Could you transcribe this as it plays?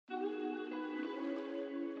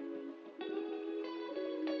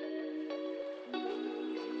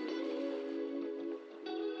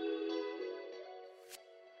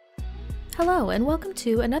Hello, and welcome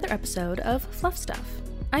to another episode of Fluff Stuff.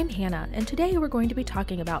 I'm Hannah, and today we're going to be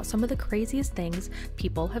talking about some of the craziest things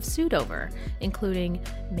people have sued over, including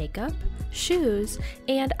makeup, shoes,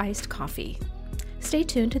 and iced coffee. Stay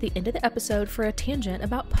tuned to the end of the episode for a tangent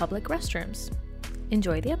about public restrooms.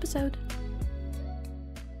 Enjoy the episode.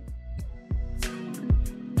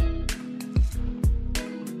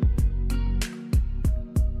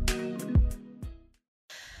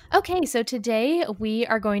 Okay, so today we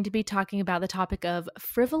are going to be talking about the topic of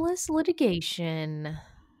frivolous litigation.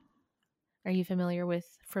 Are you familiar with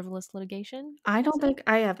frivolous litigation? I don't think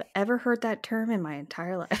I have ever heard that term in my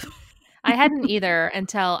entire life. I hadn't either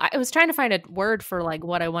until I was trying to find a word for like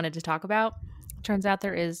what I wanted to talk about. Turns out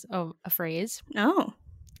there is a phrase. Oh.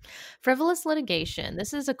 Frivolous litigation.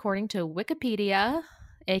 This is according to Wikipedia,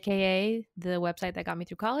 aka the website that got me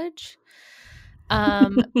through college.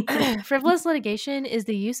 Frivolous litigation is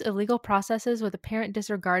the use of legal processes with apparent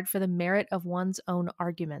disregard for the merit of one's own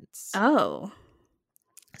arguments. Oh.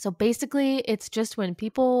 So basically, it's just when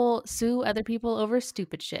people sue other people over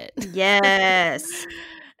stupid shit. Yes.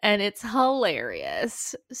 And it's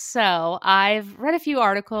hilarious. So I've read a few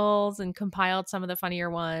articles and compiled some of the funnier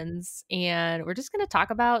ones. And we're just going to talk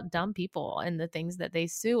about dumb people and the things that they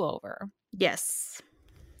sue over. Yes.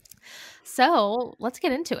 So let's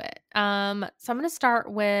get into it. So I'm going to start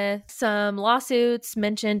with some lawsuits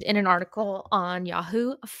mentioned in an article on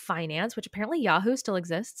Yahoo Finance, which apparently Yahoo still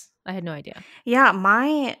exists. I had no idea. Yeah,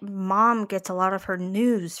 my mom gets a lot of her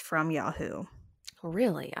news from Yahoo.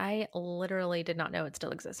 Really? I literally did not know it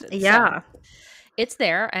still existed. Yeah. So it's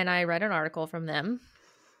there, and I read an article from them.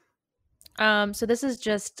 So this is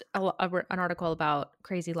just an article about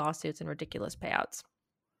crazy lawsuits and ridiculous payouts.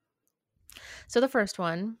 So the first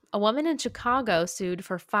one, a woman in Chicago sued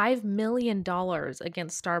for $5 million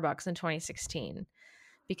against Starbucks in 2016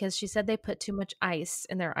 because she said they put too much ice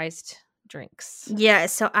in their iced drinks. Yeah,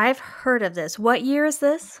 so I've heard of this. What year is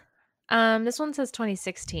this? This one says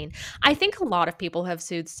 2016. I think a lot of people have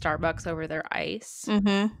sued Starbucks over their ice.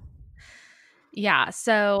 Mm-hmm. Yeah,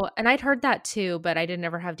 so, and I'd heard that too, but I didn't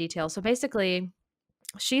ever have details. So basically,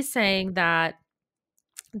 she's saying that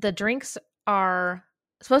the drinks are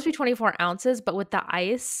supposed to be 24 ounces, but with the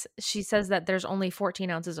ice, she says that there's only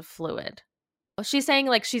 14 ounces of fluid. She's saying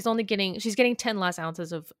like she's getting 10 less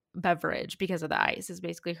ounces of beverage because of the ice is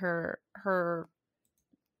basically her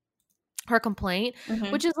complaint,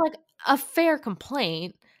 which is like a fair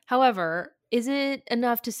complaint. However, is it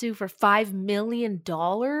enough to sue for $5 million?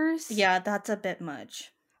 Yeah, that's a bit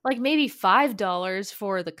much. Like maybe $5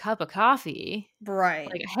 for the cup of coffee. Right.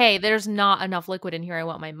 Like, hey, there's not enough liquid in here. I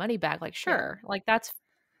want my money back. Like, sure. Yeah. Like that's,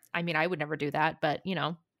 I mean, I would never do that, but you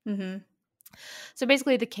know. Mm-hmm. So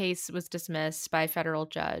basically the case was dismissed by a federal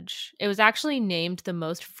judge. It was actually named the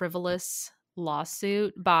most frivolous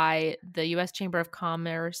lawsuit by the U.S. Chamber of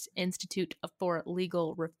Commerce Institute for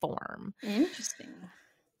Legal Reform. Interesting.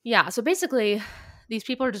 Yeah. So basically these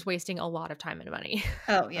people are just wasting a lot of time and money.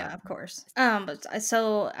 Oh, yeah, of course.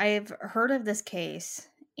 So I've heard of this case,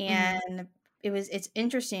 and it's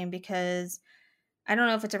interesting because I don't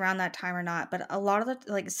know if it's around that time or not, but a lot of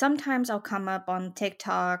the, like, sometimes I'll come up on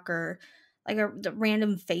TikTok or like the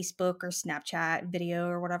random Facebook or Snapchat video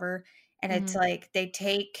or whatever, and it's like they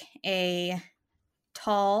take a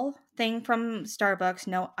tall thing from Starbucks,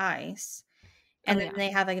 no ice, and then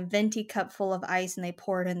they have like a venti cup full of ice and they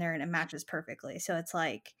pour it in there and it matches perfectly. So it's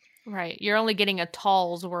like, right, you're only getting a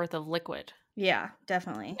tall's worth of liquid. Yeah,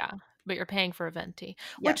 definitely. Yeah, but you're paying for a venti,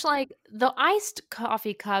 which like the iced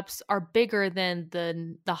coffee cups are bigger than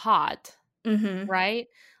the hot, right?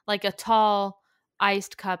 Like a tall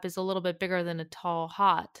iced cup is a little bit bigger than a tall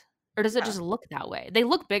hot, or does it just look that way? They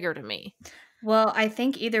look bigger to me. Well, I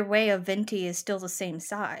think either way, a venti is still the same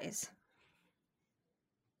size.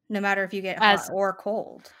 No matter if you get hot or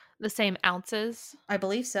cold. The same ounces? I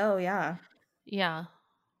believe so, yeah. Yeah.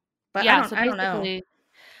 But yeah, I don't know.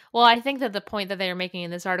 Well, I think that the point that they were making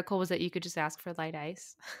in this article was that you could just ask for light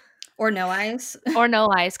ice. Or no ice. Or no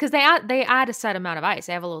ice. Because they add a set amount of ice.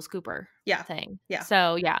 They have a little scooper thing. Yeah.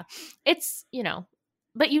 So, yeah. It's, you know,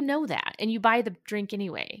 but you know that. And you buy the drink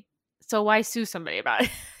anyway. So why sue somebody about it?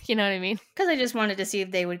 You know what I mean? Because I just wanted to see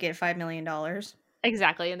if they would get $5 million.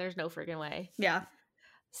 Exactly. And there's no freaking way. Yeah.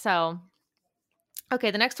 So, okay,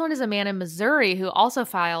 the next one is a man in Missouri who also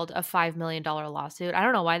filed a $5 million lawsuit. I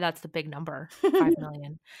don't know why that's the big number, $5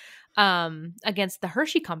 million, against the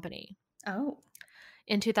Hershey Company. Oh.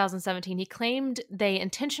 In 2017, he claimed they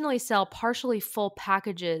intentionally sell partially full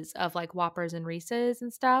packages of like Whoppers and Reese's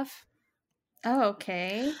and stuff. Oh,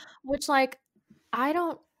 okay. Which like,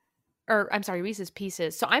 Reese's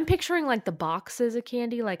Pieces. So I'm picturing like the boxes of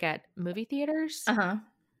candy like at movie theaters. Uh-huh.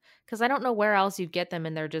 because I don't know where else you'd get them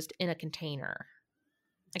and they're just in a container,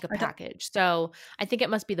 like a I don't. package. So I think it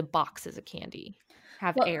must be the boxes of candy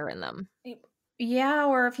have Well, air in them. yeah,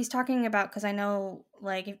 or if he's talking about, because I know,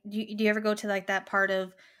 like, do you ever go to like that part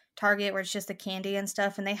of Target where it's just the candy and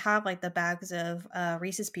stuff, and they have like the bags of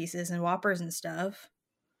Reese's Pieces and Whoppers and stuff.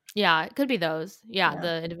 Yeah, it could be those. Yeah, Yeah,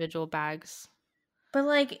 the individual bags. but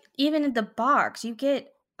like even in the box, you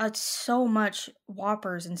get so much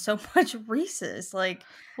Whoppers and so much Reese's. Like,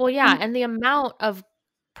 Well, yeah, um, and the amount of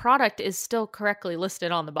product is still correctly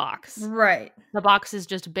listed on the box. right? The box is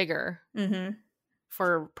just bigger Mm-hmm.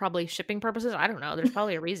 for probably shipping purposes. I don't know. There's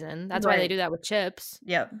probably a reason. That's why they Right. do that with chips.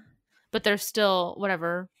 Yep. But there's still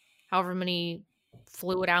whatever, however many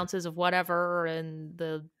fluid ounces of whatever in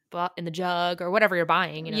the jug or whatever you're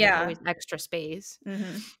buying, there's Yeah. always extra space.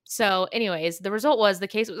 Mm-hmm. So, anyways, the result was the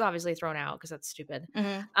case was obviously thrown out because that's stupid.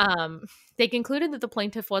 Mm-hmm. Um, they concluded that the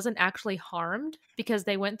plaintiff wasn't actually harmed because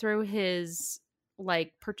they went through his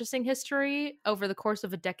like purchasing history over the course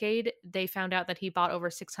of a decade. They found out that he bought over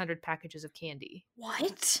 600 packages of candy.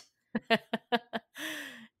 What?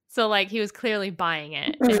 So, like, he was clearly buying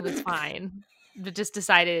it and it was fine, but just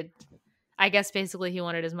decided, I guess, basically he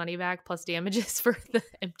wanted his money back plus damages for the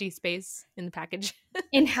empty space in the package.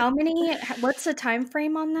 In how many? What's the time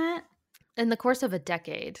frame on that? In the course of a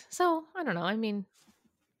decade. So, I don't know. I mean,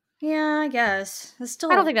 Yeah, I guess it's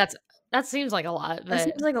I don't still. think that seems like a lot, That but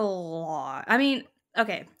seems like a lot. I mean,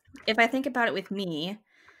 okay, if I think about it with me,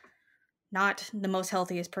 not the most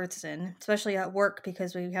healthiest person, especially at work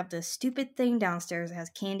because we have this stupid thing downstairs that has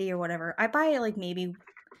candy or whatever. I buy it like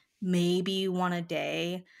maybe one a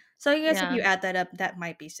day. So I guess if yeah. you add that up, that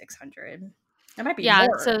might be 600. That might be Yeah,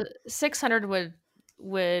 more. so 600 would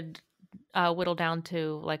whittle down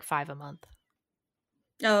to like 5 a month.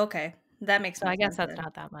 Oh, okay. That makes So more I guess sense that's then.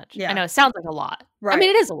 not that much. I Yeah. know it sounds like a lot. I Right.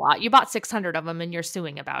 mean, it is a lot. You bought 600 of them and you're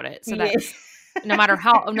suing about it. So Yeah. that's no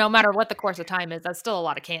matter what the course of time is, that's still a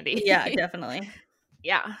lot of Yeah, candy. definitely.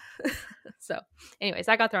 Yeah. So, anyways,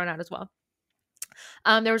 that got thrown out as well.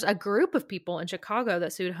 There was a group of people in Chicago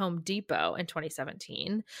that sued Home Depot in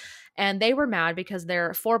 2017, and they were mad because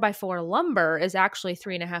their 4x4 lumber is actually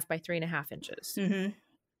 3.5 by 3.5 inches. Mhm.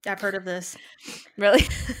 I've heard of this. Really?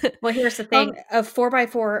 Well, here's the um, thing. A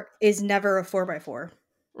 4x4 is never a 4x4.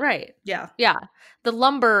 right. Yeah. Yeah. The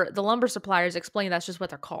lumber suppliers explain that's just what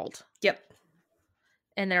they're called. Yep.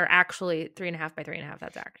 And they're actually 3.5 by 3.5.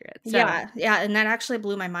 That's accurate. So, Yeah, yeah, and that actually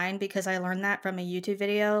blew my mind because I learned that from a YouTube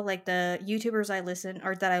video. Like the YouTubers I listen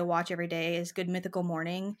or that I watch every day is Good Mythical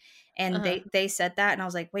Morning, and uh-huh. they said that, and I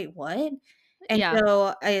was like, wait, what? And Yeah.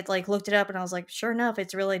 so I like looked it up, and I was like, sure enough,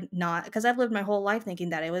 it's really not because I've lived my whole life thinking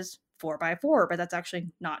that it was 4x4, but that's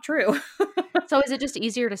actually not true. So is it just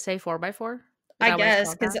easier to say 4x4? Is I that why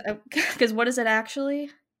it's guess called that? because what is it actually?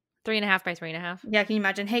 3.5 by 3.5. Yeah, can you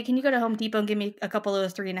imagine? Hey, can you go to Home Depot and give me a couple of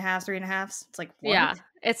those 3.5s, 3.5s? It's like what? Yeah.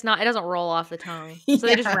 It doesn't roll off the tongue. So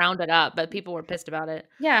they just Yeah. round it up, but people were pissed about it.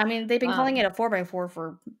 Yeah, I mean, they've been calling Um, it a 4x4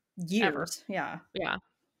 for ever. years. Yeah. Yeah.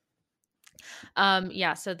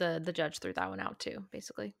 Yeah, so the judge threw that one out too,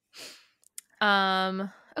 basically.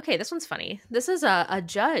 Okay, this one's funny. This is a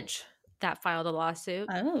judge that filed a lawsuit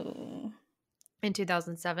Oh. in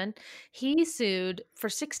 2007. He sued for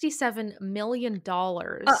 $67 million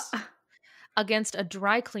Uh, against a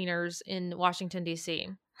dry cleaners in Washington, D.C.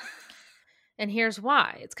 And here's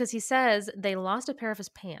why. It's because he says they lost a pair of his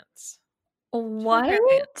pants. Just one pair of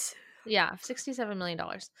pants. what? Yeah, $67 million.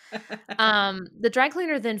 The dry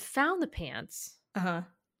cleaner then found the pants, Uh-huh.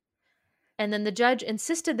 and then the judge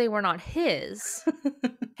insisted they were not his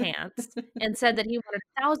pants and said that he wanted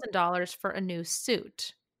 $1,000 for a new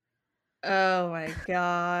suit. Oh my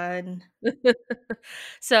god.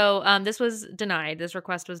 So this was denied. This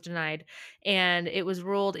request was denied, and it was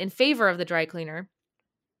ruled in favor of the dry cleaner.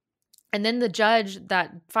 And then the judge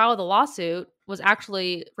that filed the lawsuit was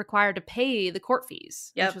actually required to pay the court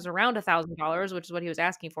fees, which Yep. was around $1,000, which is what he was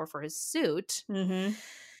asking for his suit. Mhm.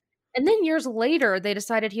 And then years later, they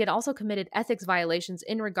decided he had also committed ethics violations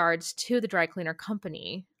in regards to the dry cleaner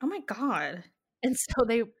company. Oh my god. And so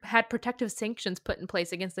they had protective sanctions put in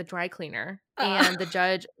place against the dry cleaner. Uh, And the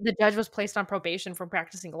judge was placed on probation from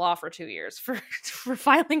practicing law for 2 years for for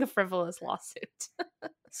filing a frivolous lawsuit.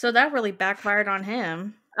 so that really backfired on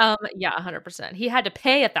him. Yeah, 100%. He had to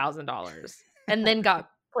pay $1,000 and then got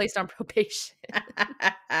placed on probation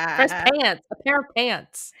for his pants, a pair of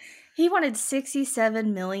pants. He wanted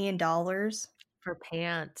 $67 million For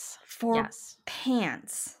pants. for Yes,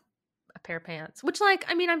 pants. a pair of pants. Which, like,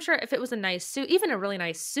 I mean, I'm sure if it was a nice suit, even a really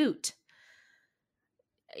nice suit,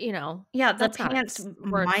 Yeah, the that's not pants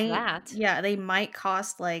worth might that. yeah, they might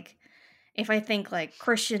cost like if I think like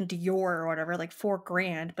Christian Dior or whatever, like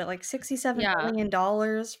 $4,000, but like $67 million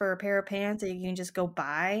for a pair of pants that you can just go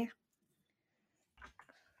buy.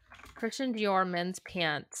 Christian Dior men's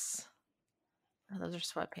pants. Oh, those are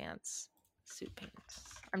sweatpants. Suit pants.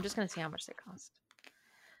 I'm just gonna see how much they cost.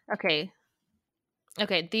 Okay.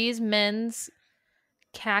 Okay, these men's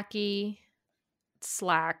khaki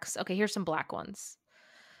slacks. Okay, here's some black ones.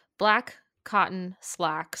 Black cotton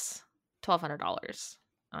slacks, $1,200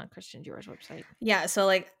 on Christian Dior's website. Yeah, so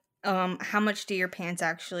like how much do your pants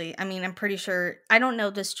actually? I mean, I'm pretty sure I don't know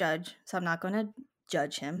this judge, so I'm not going to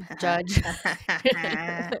judge him. Judge.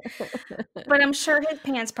 But I'm sure his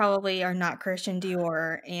pants probably are not Christian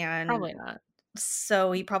Dior, and Probably not.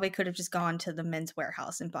 so he probably could have just gone to the men's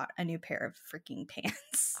warehouse and bought a new pair of freaking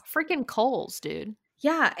pants. Freaking Kohl's, dude.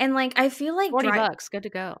 Yeah, and like I feel like $40, good to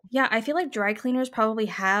go. Yeah, I feel like dry cleaners probably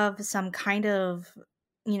have some kind of,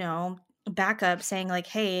 backup saying like,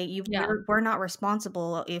 "Hey, Yeah. we're not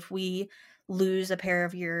responsible if we lose a pair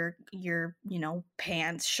of your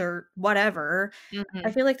pants, shirt, whatever." I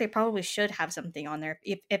Mhm. feel like they probably should have something on there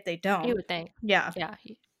if they You don't. would think. Yeah. Yeah.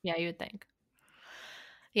 Yeah, you would think.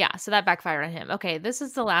 Yeah, so that backfired on him. Okay, this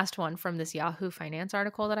is the last one from this Yahoo Finance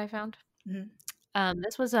article that I found. Mhm.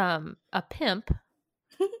 This was a pimp,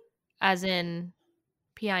 as in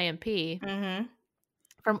PIMP, Mhm.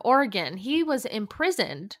 from Oregon. He was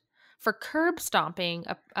imprisoned for curb stomping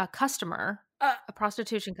a customer, a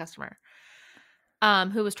prostitution customer,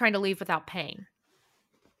 who was trying to leave without paying.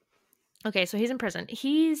 Okay, so he's in prison.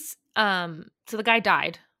 So the guy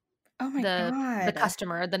died. Oh my The god.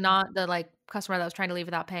 customer, the customer that was trying to leave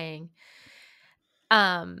without paying.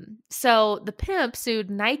 So the pimp sued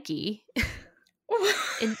Nike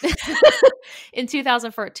in in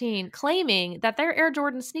 2014, claiming that their Air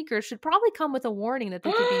Jordan sneakers should probably come with a warning that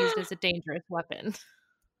they could be used as a dangerous weapon.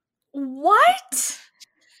 What?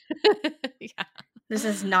 Yeah. This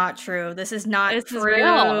is not true. This is not This is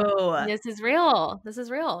real. true. This is real. This is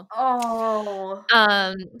real. Oh.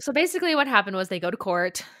 So basically what happened was they go to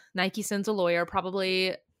court. Nike sends a lawyer,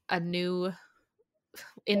 probably a new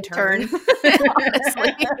intern.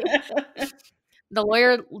 Honestly. The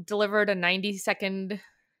lawyer delivered a 90-second,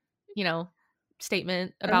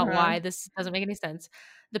 statement about Uh-huh. why this doesn't make any sense.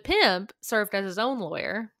 The pimp served as his own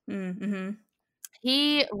lawyer. Mhm.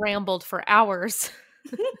 He rambled for hours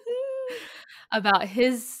about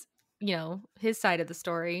his side of the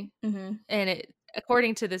story. Mhm. And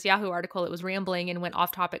according to this Yahoo article, it was rambling and went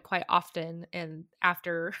off topic quite often. And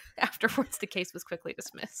afterwards, the case was quickly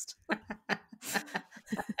dismissed.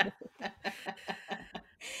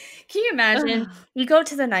 Can you imagine? You go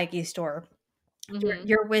to the Nike store. Mhm.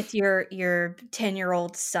 You're with your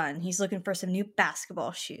 10-year-old son. He's looking for some new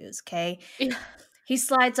basketball shoes, okay? Yeah. He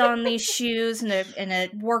slides on these shoes and a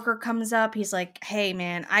worker comes up. He's like, "Hey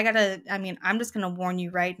man, I'm just going to warn you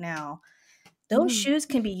right now. Those Mhm. shoes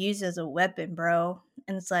can be used as a weapon, bro."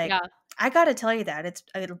 And it's like, Yeah. I got to tell you that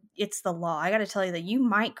it's the law. I got to tell you that you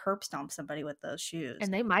might curb stomp somebody with those shoes.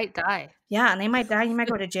 And they might die. Yeah, and they might die. You might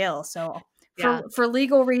go to jail. So Yeah. for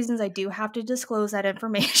legal reasons, I do have to disclose that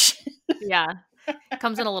information. Yeah.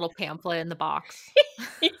 Comes in a little pamphlet in the box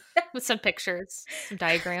with some pictures, some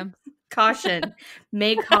diagrams. Caution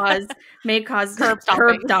may cause Curb curb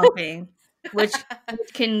stomping. stomping, which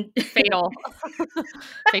can Fatal.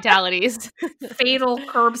 Fatalities. fatal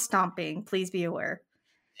curb stomping. Please be aware.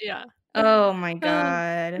 Yeah. Oh my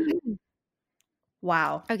god.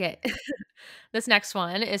 Wow. Okay. This next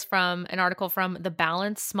one is from an article from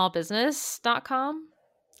thebalanceSmallBusiness.com,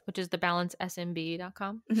 which is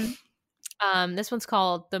thebalanceSMB.com. Mhm. This one's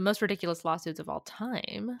called The Most Ridiculous Lawsuits of All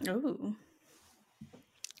Time. Ooh.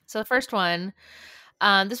 So the first one,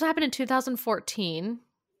 this one happened in 2014.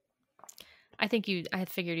 I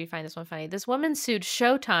figured you'd find this one funny. This woman sued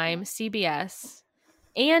Showtime, CBS,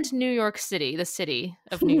 and New York City, the city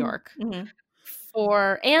of New York, Mhm.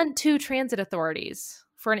 and two transit authorities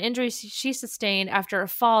for an injury she sustained after a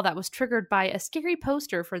fall that was triggered by a scary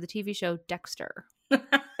poster for the TV show Dexter.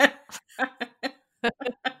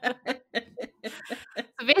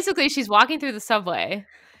 So basically, she's walking through the subway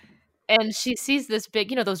and she sees this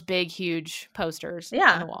big, those big, huge posters on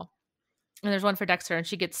Yeah. the wall. And there's one for Dexter, and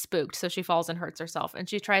she gets spooked, so she falls and hurts herself. And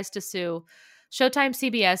she tries to sue Showtime,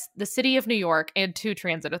 CBS, the city of New York, and two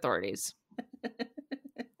transit authorities.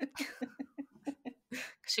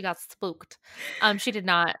 She got spooked. She did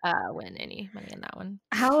not win any money in that one.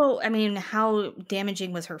 How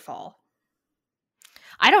damaging was her fall?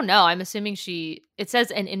 I don't know. I'm assuming it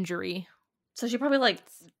says an injury. So she probably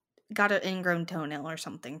got an ingrown toenail or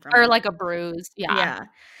something from Or it. like a bruise. Yeah.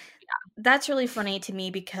 That's really funny to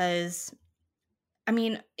me because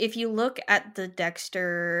if you look at the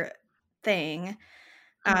Dexter thing,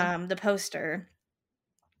 Mhm. the poster.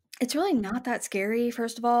 It's really not that scary,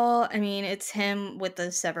 first of all. I mean, it's him with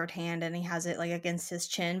the severed hand and he has it, like, against his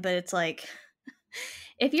chin, but it's like,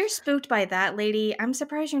 if you're spooked by that, lady, I'm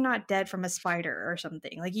surprised you're not dead from a spider or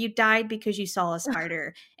something. Like, you died because you saw a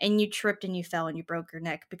spider, and you tripped and you fell and you broke your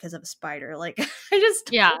neck because of a spider. Like, I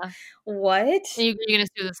just Yeah. what? You're gonna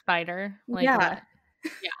sue the spider? Like, Yeah. what?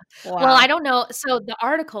 Yeah. Well, Wow. I don't know. So the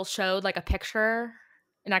article showed, like, a picture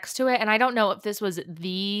next to it, and I don't know if this was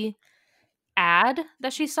the ad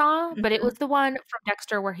that she saw, but it Mhm. was the one from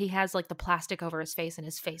Dexter where he has, like, the plastic over his face, and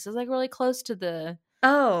his face is, like, really close to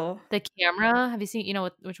Oh. the camera. Have you seen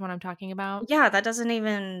which one I'm talking about? Yeah, that's not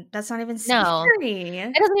even No. scary.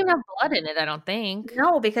 It doesn't even have blood in it, I don't think.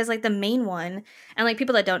 No, because, like, the main one and, like,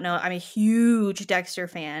 people that don't know, I'm a huge Dexter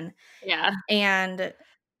fan, Yeah. and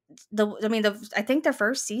I think the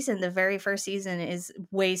first season, the very first season is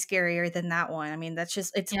way scarier than that one. I mean,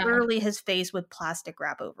 it's Yeah. literally his face with plastic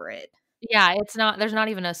wrap over it. Yeah, there's not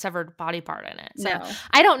even a severed body part in it. So, No,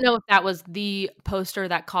 I don't know if that was the poster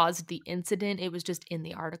that caused the incident, it was just in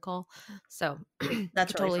the article. So,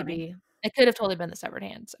 that's really funny. it could have totally been the severed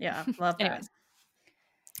hand, so Yeah, love that. anyways.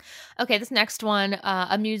 Okay, this next one,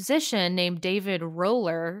 a musician named David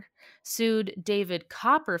Roller sued David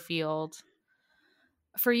Copperfield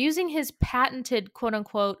for using his patented, quote,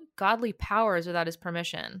 unquote, "godly powers" without his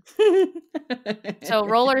permission. So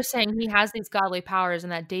Roller is saying he has these godly powers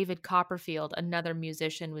and that David Copperfield, another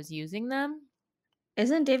musician, was using them.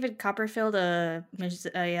 Isn't David Copperfield a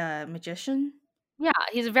magician? Yeah,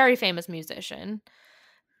 he's a very famous musician,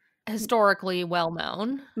 M historically well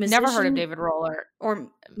known. Never heard of musician David Roller.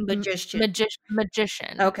 or magician?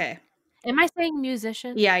 Magician. Okay. Am I saying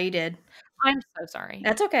musician? Yeah, you did. I'm so sorry.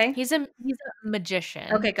 That's okay. He's a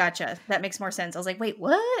magician. Okay, gotcha. That makes more sense. I was like, "Wait,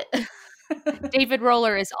 what?" David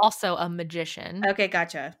Roller is also a magician. Okay,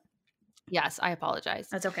 gotcha. Yes, I apologize.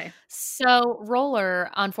 That's okay. So Roller,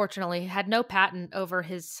 unfortunately, had no patent over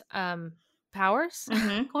his, powers,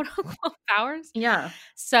 Mhm. quote, unquote, "powers." Yeah.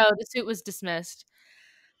 So the suit was dismissed.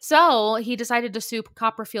 So he decided to sue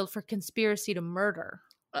Copperfield for conspiracy to murder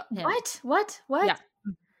him. What? What? What? Yeah.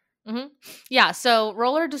 Mhm. Yeah, so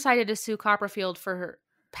Roller decided to sue Copperfield for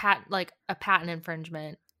like, a patent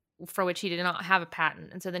infringement for which he did not have a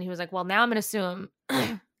patent, and so then he was like, "Well, now I'm gonna sue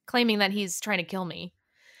him," claiming that he's trying to kill me.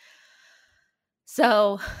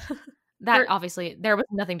 So, that Fir obviously there was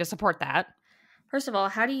nothing to support that. First of all,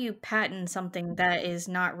 how do you patent something that is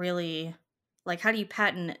not really like, how do you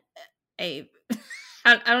patent a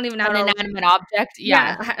I don't even know how An to inanimate object,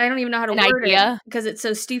 yeah, yeah. I don't even know how to An word it idea, because it's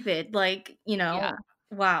so stupid, like, yeah,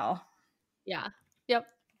 wow. yeah. Yep.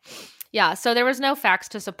 Yeah, so there was no facts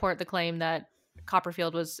to support the claim that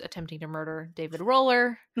Copperfield was attempting to murder David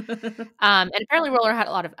Roller. And apparently Roller had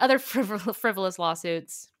a lot of other frivolous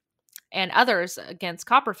lawsuits and others against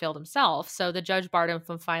Copperfield himself, so the judge barred him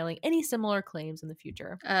from filing any similar claims in the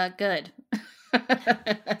future. Good.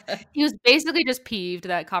 He was basically just peeved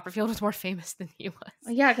that Copperfield was more famous than he was.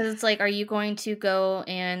 Yeah, because it's like, are you going to go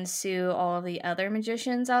and sue all of the other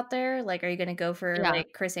magicians out there? Like, are you gonna go for, Yeah,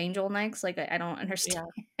 like, Chris Angel next? Like, I don't understand.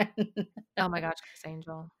 yeah. Oh my gosh, Chris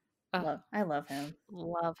Angel. Ugh, I love him.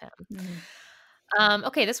 love him. Mhm.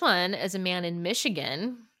 Okay, this one is a man in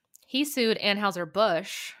Michigan. He sued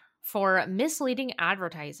Anheuser-Busch for misleading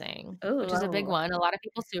advertising, Ooh, which is a big oh, one. A lot of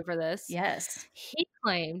people sue for this. yes. He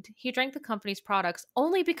claimed he drank the company's products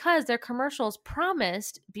only because their commercials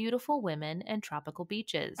promised beautiful women and tropical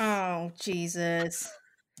beaches. Oh, Jesus.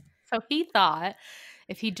 So he thought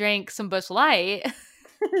if he drank some Busch Light,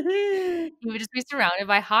 he would just be surrounded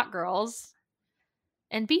by hot girls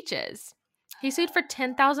and beaches. He sued for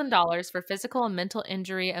 $10,000 for physical and mental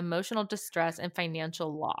injury, emotional distress, and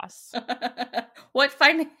financial loss. What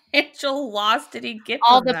financial loss did he get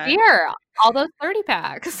All from the that? beer, all those 30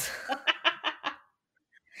 packs.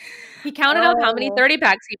 He counted up how many Oh, 30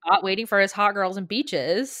 packs he bought waiting for his hot girls and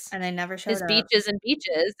beaches, and they never his showed up. beaches and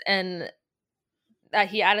beaches, and that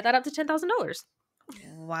he added that up to $10,000.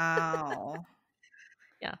 Wow.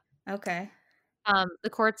 Yeah. Okay. The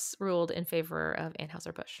courts ruled in favor of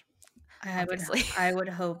Anheuser-Busch, I would obviously. I would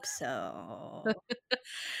hope so.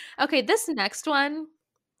 Okay, this next one,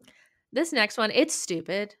 it's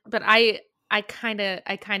stupid, but I kinda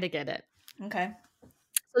get it. Okay.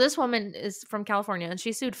 So this woman is from California and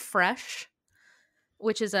she sued Fresh,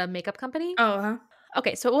 which is a makeup company. Oh, huh.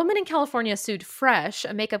 Okay, so a woman in California sued Fresh,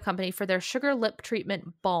 a makeup company, for their sugar lip treatment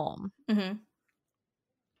balm. Mhm.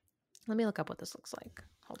 Let me look up what this looks like.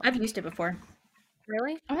 Hold I've on. used it before.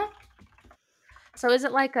 Really? Uh-huh. So is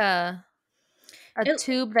it like a It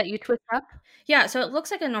tube that you twist up? Yeah, so it looks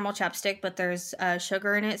like a normal chapstick, but there's,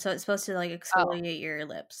 sugar in it, so it's supposed to, like, Oh, exfoliate your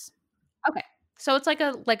lips. Okay. So it's like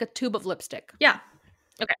a tube of lipstick. Yeah.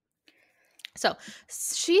 Okay. So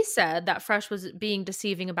she said that Fresh was being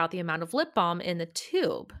deceiving about the amount of lip balm in the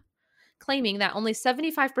tube, claiming that only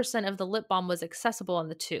 75% of the lip balm was accessible in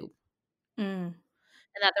the tube Mm.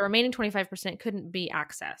 and that the remaining 25% couldn't be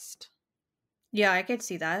accessed. Yeah, I could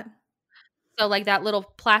see that. So like that little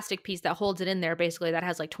plastic piece that holds it in there, basically that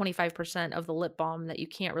has like 25% of the lip balm that you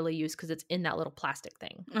can't really use because it's in that little plastic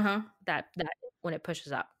thing Uh-huh. that when it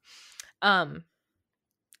pushes up. Um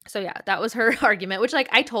so yeah, that was her argument, which like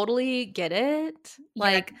I totally get it.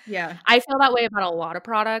 Yeah, Like yeah. I feel that way about a lot of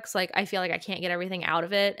products. Like I feel like I can't get everything out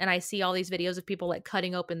of it and I see all these videos of people like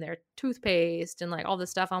cutting open their toothpaste and like all this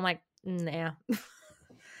stuff. I'm like, nah.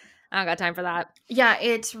 I don't got time for that. Yeah,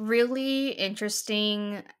 it's really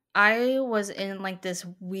interesting. I was in like this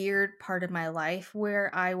weird part of my life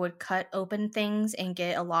where I would cut open things and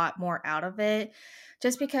get a lot more out of it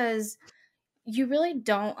just because you really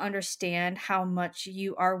don't understand how much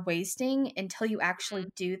you are wasting until you actually Mhm.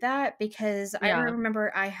 do that because I Yeah.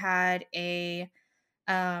 remember I had a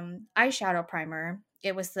eyeshadow primer.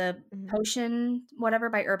 It was the Mhm. Potion whatever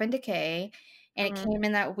by Urban Decay, and it Mhm. came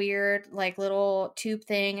in that weird, like, little tube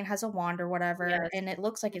thing and has a wand or whatever, Yes. and it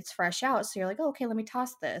looks like it's fresh out, so you're like, "Oh, okay, let me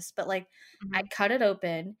toss this." But, like, I Mhm. cut it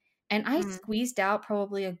open, and I Mhm. squeezed out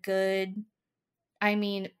probably a good I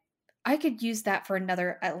mean, I could use that for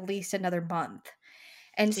at least another month.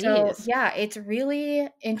 And so, Jeez. yeah, it's really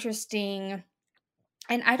interesting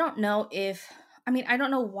and I don't know if I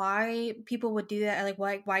don't know why people would do that,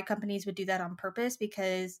 like, why companies would do that on purpose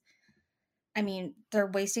because, they're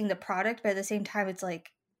wasting the product, but at the same time, it's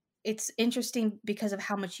like it's interesting because of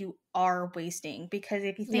how much you are wasting, because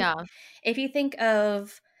Yeah. if you think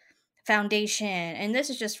of foundation and this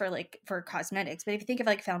is just for, like, for cosmetics, but if you think of,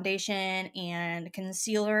 like, foundation and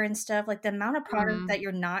concealer and stuff, like, the amount of product Mhm. that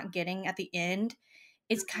you're not getting at the end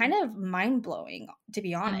is kind Mhm. of mind-blowing, to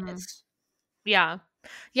be Mhm. honest. Yeah.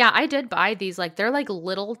 Yeah, I did buy these, like, they're like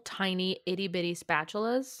little tiny itty bitty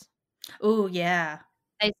spatulas. Oh yeah.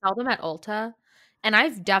 They sell them at Ulta, and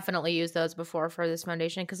I've definitely used those before for this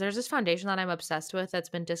foundation because there's this foundation that I'm obsessed with that's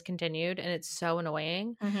been discontinued, and it's so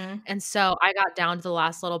annoying, Mhm. and so I got down to the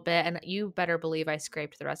last little bit, and you better believe I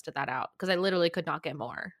scraped the rest of that out because I literally could not get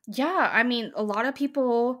more. Yeah, a lot of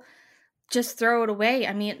people just throw it away.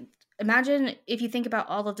 Imagine if you think about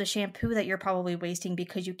all of the shampoo that you're probably wasting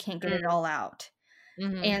because you can't get it Mm, all out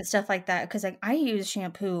mhm, and stuff like that. Because, like, I use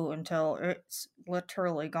shampoo until it's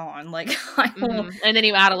literally gone. Like, I will mhm, and then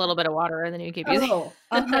you add a little bit of water, and then you keep using. oh,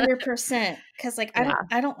 100%. Because, like, Yeah,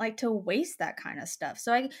 I don't like to waste that kind of stuff.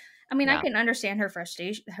 So I yeah, can understand her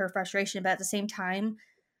frustration, but at the same time,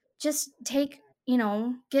 just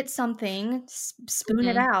get something, spoon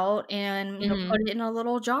it mhm, out and, put mhm. it in a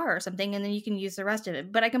little jar or something, and then you can use the rest of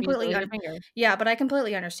it. But Use it with your finger. yeah, but I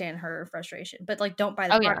completely understand her frustration. But, like, don't buy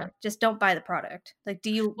the Oh, yeah. product. Just don't buy the product. Like,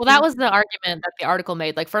 Well, do that you was the argument that the article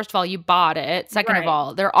made. Like, first of all, you bought it. Second of Right.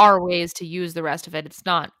 all, there are ways to use the rest of it. It's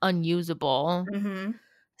not unusable. Mhm.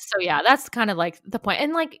 So, yeah, that's kind of like the point.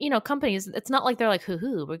 And, like, companies, it's not like they're like, hoo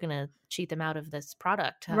hoo, we're going to cheat them out of this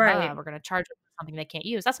product. Haha, Right. we're going to charge them for something they can't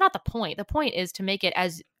use. That's not the point. The point is to make it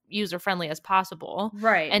as user friendly as possible.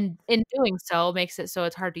 Right. And in doing so, makes it so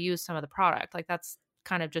it's hard to use some of the product. Like, that's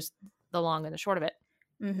kind of just the long and the short of it.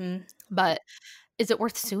 Mhm. But is it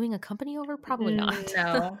worth suing a company over? Probably not.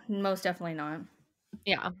 No, most definitely not.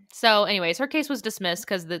 Yeah. So, anyways, her case was dismissed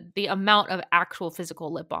because the amount of actual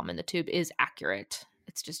physical lip balm in the tube is accurate.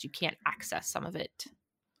 It's just you can't access some of it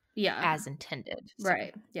Yeah. as intended. So,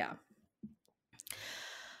 Right. Yeah.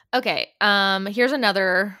 okay. Here's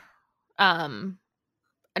um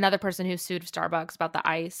another person who sued Starbucks about the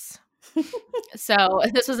ice. So,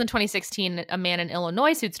 this was in 2016. A man in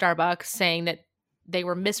Illinois sued Starbucks saying that they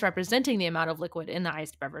were misrepresenting the amount of liquid in the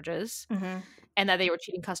iced beverages Mhm. and that they were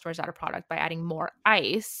cheating customers out of product by adding more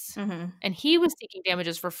ice. Mhm. And he was seeking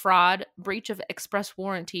damages for fraud, breach of express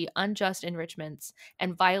warranty, unjust enrichments,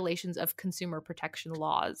 and violations of consumer protection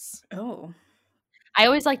laws. Oh. I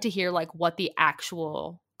always like to hear like what the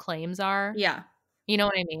actual claims are. Yeah. You know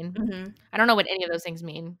what I mean? Mhm. I don't know what any of those things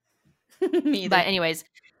mean. Me either. But anyways,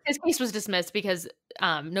 his case was dismissed because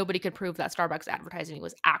nobody could prove that Starbucks advertising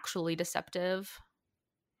was actually deceptive.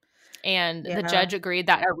 And the Yeah. judge agreed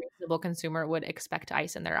that a reasonable consumer would expect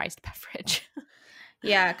ice in their iced beverage.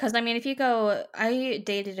 Yeah, because if you go I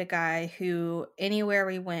dated a guy who anywhere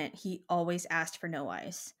we went, he always asked for no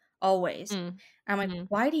ice, always. Mm. I'm like, Mhm.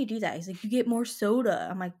 "Why do you do that?" He's like, "You get more soda."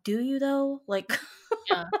 I'm like, "Do you though?" Like,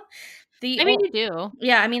 Yeah. the I mean, o you do.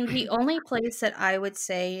 yeah, the only place that I would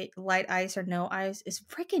say light ice or no ice is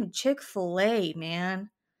freaking Chick-fil-A,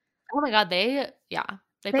 man. Oh my god, they yeah.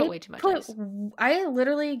 They put They way too much put ice. I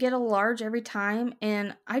literally get a large every time,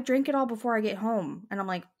 and I drink it all before I get home, and I'm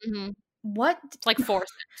like, Mhm. "What?" It's like 4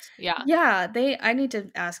 sips. Yeah. Yeah, I need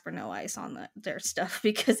to ask for no ice on their stuff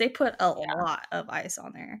because they put a Yeah. lot of ice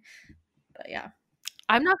on there. But yeah.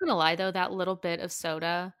 I'm not gonna lie though, that little bit of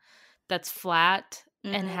soda that's flat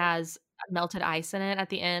and Mhm. has melted ice in it at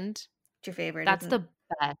the end, It's your favorite, that's isn't it?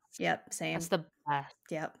 the best. Yep, That's same. the best.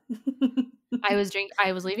 Yep. I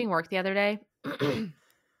was leaving work the other day.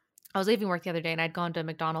 I was leaving work the other day and I'd gone to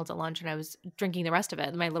McDonald's at lunch and I was drinking the rest of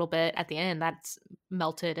it. My little bit at the end that's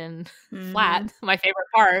melted and Mhm. flat, my favorite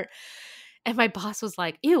part. And my boss was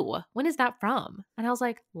like, "Ew, when is that from?" And I was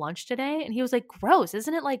like, "Lunch today?" And he was like, "Gross,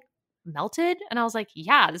 isn't it like melted?" And I was like,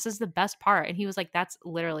 "Yeah, this is the best part." And he was like, "That's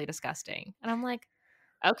literally disgusting." And I'm like,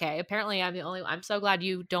 "Okay, apparently I'm so glad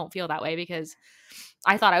you don't feel that way because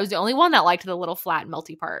I thought I was the only one that liked the little flat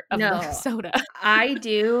melty part of the No, soda." I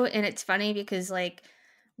do, and it's funny because, like,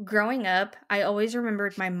 growing up, I always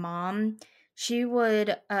remembered my mom, she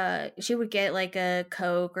would get, like, a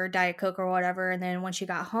Coke or Diet Coke or whatever, and then when she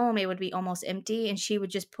got home, it would be almost empty, and she would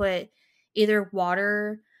just put either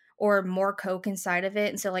water or more Coke inside of it,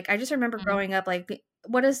 and so, like, I just remember Mhm. growing up, like,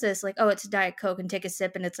 "What is this?" Like, "Oh, it's Diet Coke," and take a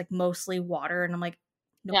sip, and it's, like, mostly water, and I'm like,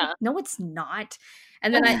 "No, Yeah. no, it's not."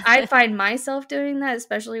 And then I find myself doing that,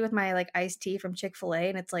 especially with my, like, iced tea from Chick-fil-A,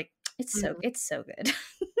 and it's like, Mhm. it's so good.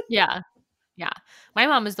 Yeah. Yeah. My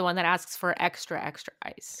mom is the one that asks for extra, extra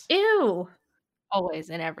ice. Ew. Always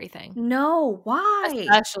in everything, No, why?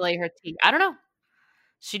 especially her tea. I don't know.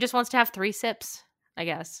 She just wants to have 3 sips, I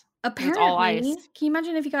guess, because it's all Apparently. ice. Can you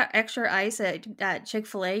imagine if you got extra ice at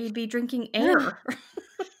Chick-fil-A? You'd be drinking air.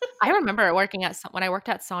 I remember working at when I worked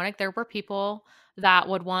at Sonic, there were people that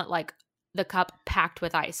would want, like, the cup packed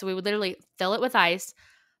with ice. So we would literally fill it with ice,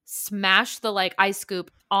 smash the, like, ice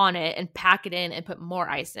scoop on it, and pack it in and put more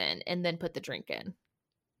ice in, and then put the drink in.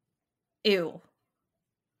 Ew.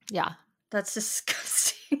 Yeah. That's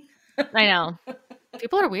disgusting. I know.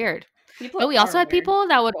 People are weird. People But we also are had weird. people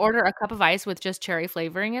that would order a cup of ice with just cherry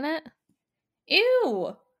flavoring in it,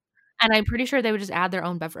 Ew. and I'm pretty sure they would just add their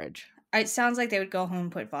own beverage. It sounds like they would go home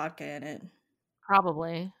and put vodka in it.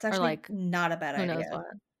 Probably. It's Or, actually like, not a bad who knows idea. what.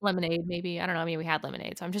 Lemonade, maybe. I don't know. I mean, we had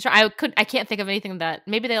lemonade, so I'm just I can't think of anything that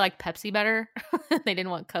maybe they like Pepsi better. They didn't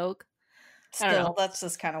want Coke. I don't know. Still, that's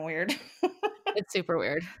just kinda weird. It's super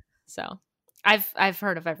weird. So, I've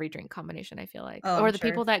heard of every drink combination, I feel like. Oh, Or I'm the sure.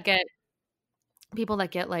 people that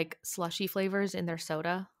get, like, slushy flavors in their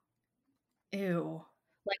soda. Ew.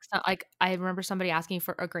 Like, I remember somebody asking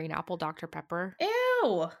for a green apple Dr. Pepper.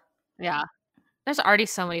 Ew. Yeah. There's already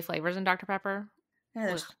so many flavors in Dr. Pepper. Yeah, Ugh.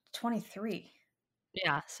 there's 23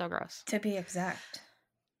 Yeah, so gross, to be exact.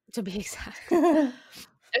 to be exact.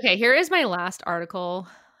 Okay, here is my last article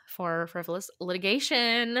for frivolous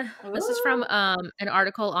litigation. This is from Ooh. an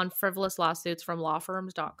article on frivolous lawsuits from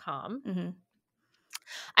lawfirms.com. Mhm.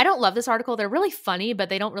 I don't love this article. They're really funny, but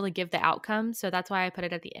they don't really give the outcome. So that's why I put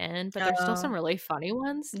it at the end. But there's still some Oh, really funny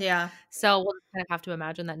ones. yeah. So we'll just kind of have to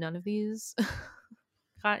imagine that none of these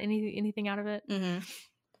got anything out of it. Mhm.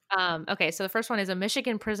 Okay, so the first one is a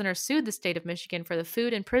Michigan prisoner sued the state of Michigan for the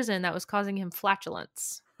food in prison that was causing him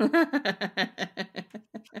flatulence.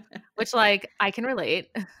 Which, like, I can relate.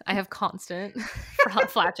 I have constant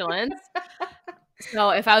flatulence. So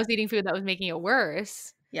if I was eating food that was making it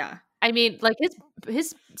worse, Yeah. I mean, like,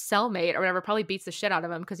 his cellmate or whatever probably beats the shit out of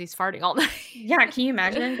him because he's farting all night. Yeah, can you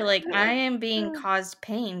imagine? Be like, "I am being caused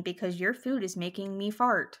pain because your food is making me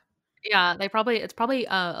fart." Yeah, it's probably,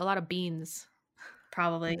 a lot of beans in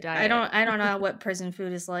Probably. the diet. I don't know what prison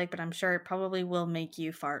food is like, but I'm sure it probably will make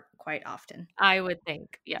you fart quite often. I would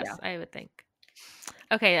think. Yeah. Yes, I would think.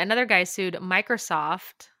 Okay, another guy sued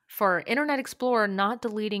Microsoft for Internet Explorer not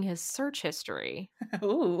deleting his search history.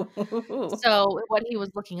 Ooh. So what he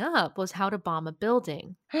was looking up was how to bomb a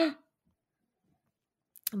building.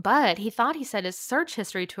 But he thought he set his search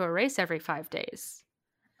history to erase every 5 days.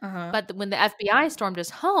 Uh-huh. But when the FBI stormed his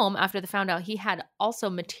home after they found out he had also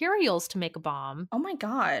materials to make a bomb Oh my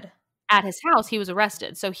god. at his house, he was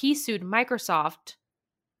arrested. So he sued Microsoft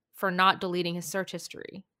for not deleting his search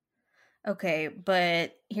history. Okay,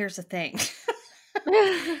 but here's the thing.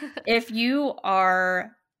 If you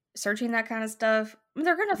are searching that kind of stuff,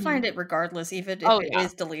 they're gonna Mhm. find it regardless, even if Oh, it yeah.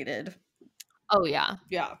 is deleted. Oh, yeah.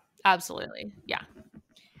 Yeah. Absolutely. Yeah.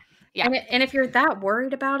 Yeah. And if you're that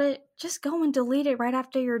worried about it, just go and delete it right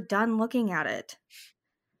after you're done looking at it.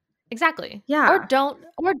 Exactly. Or Yeah. don't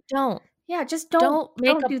or don't. Yeah, just Don't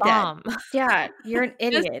make don't a do that. bomb. Yeah, you're an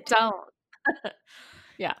Just idiot. don't.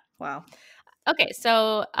 Yeah. Wow. Okay,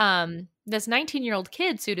 so, this 19-year-old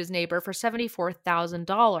kid sued his neighbor for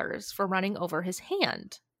 $74,000 for running over his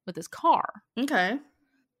hand with his car. Okay.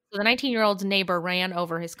 So the 19-year-old's neighbor ran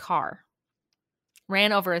over his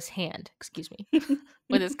hand, excuse me,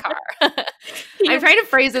 with his car. I'm trying to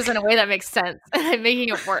phrase this in a way that makes sense, and I'm making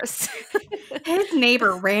it worse. His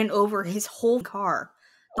neighbor ran over his whole car.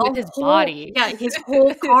 With his body. Yeah, his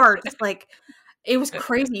whole car. Just like, it was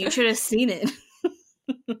crazy. You should have seen it.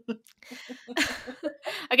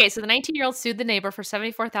 Okay, so the 19-year-old sued the neighbor for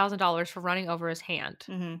 $74,000 for running over his hand.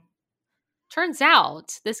 Mm-hmm. Turns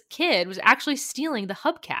out this kid was actually stealing the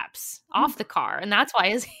hubcaps off the car, and that's why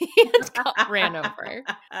his hand got ran over.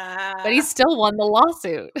 But he still won the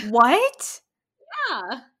lawsuit. What?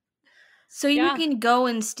 Yeah. So you can go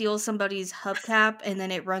and steal somebody's hubcap, and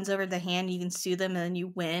then it runs over the hand, you can sue them, and then you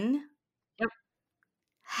win? Yep.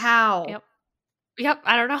 How? Yep,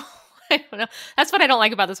 I don't know. I don't know. That's what I don't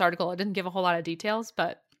like about this article. It didn't give a whole lot of details,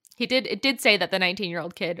 but it did say that the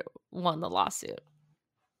 19-year-old kid won the lawsuit.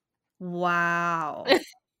 Wow.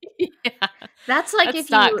 Yeah. That's like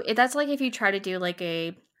That if you try to do like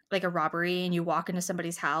a robbery and you walk into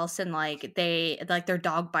somebody's house and like their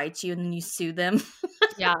dog bites you and then you sue them.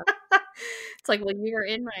 Yeah. It's like, well, you were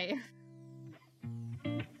in my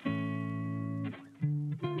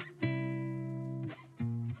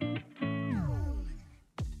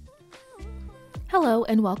Hello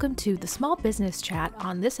and welcome to the Small Business Chat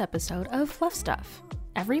on this episode of Fluff Stuff.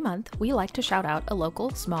 Every month, we like to shout out a local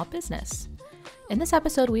small business. In this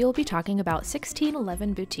episode, we will be talking about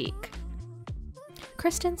 1611 Boutique.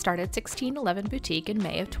 Kristen started 1611 Boutique in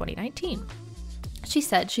May of 2019. She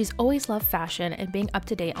said she's always loved fashion and being up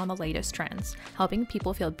to date on the latest trends, helping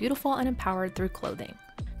people feel beautiful and empowered through clothing.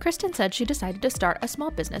 Kristen said she decided to start a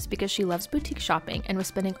small business because she loves boutique shopping and was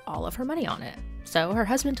spending all of her money on it. So her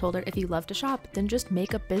husband told her, if you love to shop, then just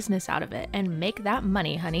make a business out of it and make that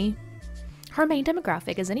money, honey. Her main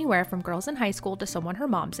demographic is anywhere from girls in high school to someone her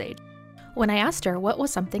mom's age. When I asked her what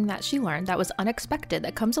was something that she learned that was unexpected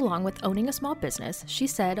that comes along with owning a small business, she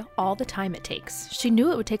said all the time it takes. She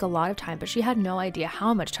knew it would take a lot of time, but she had no idea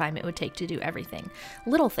how much time it would take to do everything.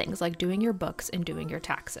 Little things like doing your books and doing your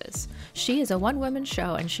taxes. She is a one-woman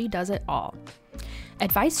show and she does it all.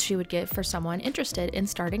 Advice she would give for someone interested in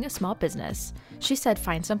starting a small business. She said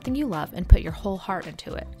find something you love and put your whole heart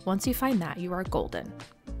into it. Once you find that, you are golden.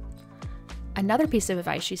 Another piece of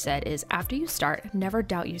advice she said is, after you start, never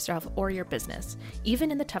doubt yourself or your business.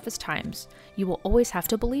 Even in the toughest times, you will always have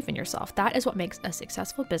to believe in yourself. That is what makes a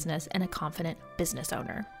successful business and a confident business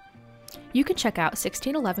owner. You can check out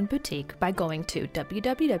 1611 Boutique by going to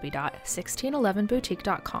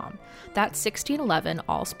www.1611boutique.com. That's 1611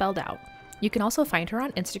 all spelled out. You can also find her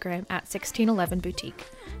on Instagram at 1611 Boutique.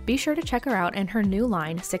 Be sure to check her out and her new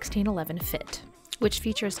line, 1611 Fit, which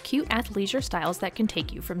features cute athleisure styles that can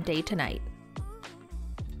take you from day to night.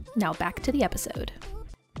 Now back to the episode.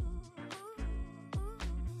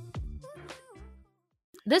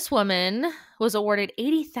 This woman was awarded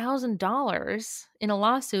 $80,000 in a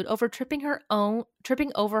lawsuit over tripping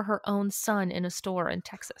over her own son in a store in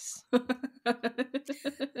Texas.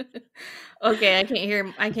 Okay,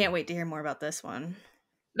 I can't wait to hear more about this one.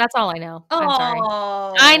 That's all I know. Oh. I'm sorry.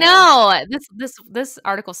 I know. This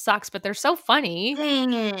article sucks, but they're so funny.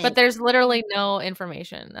 Dang it. But there's literally no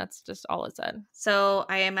information. That's just all it said. So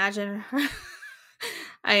I imagine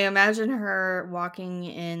her walking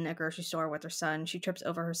in a grocery store with her son. She trips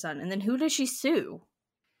over her son. And then who does she sue?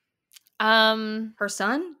 Her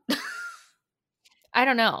son? I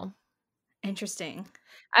don't know. Interesting.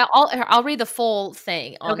 I'll read the full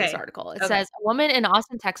thing on this article. It says, a woman in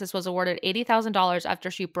Austin, Texas was awarded $80,000 after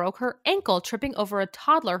she broke her ankle tripping over a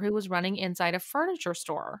toddler who was running inside a furniture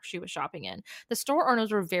store she was shopping in. The store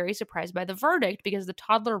owners were very surprised by the verdict because the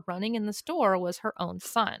toddler running in the store was her own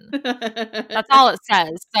son. That's all it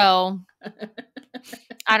says. So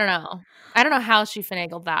I don't know. I don't know how she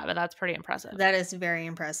finagled that, but that's pretty impressive. That is very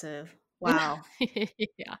impressive. Wow.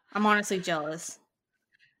 Yeah. I'm honestly jealous.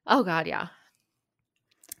 Oh, God, yeah.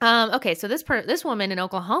 Okay, so this woman in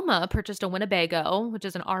Oklahoma purchased a Winnebago, which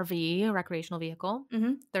is an RV, a recreational vehicle,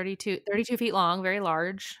 32 feet long, very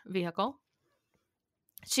large vehicle.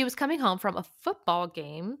 She was coming home from a football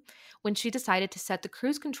game when she decided to set the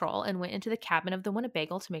cruise control and went into the cabin of the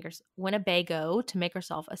Winnebago to make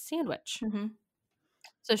herself a sandwich. Mm-hmm.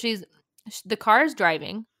 So the car is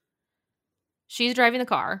driving. She's driving the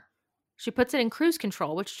car. She puts it in cruise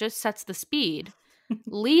control, which just sets the speed,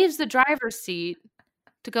 leaves the driver's seat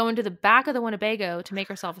to go into the back of the Winnebago to make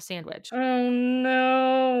herself a sandwich. Oh,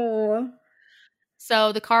 no.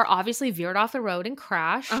 So the car obviously veered off the road and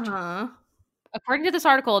crashed. Uh-huh. According to this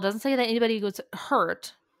article, it doesn't say that anybody was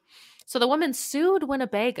hurt. So the woman sued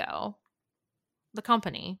Winnebago, the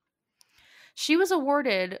company. She was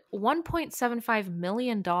awarded $1.75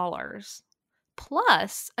 million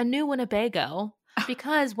plus a new Winnebago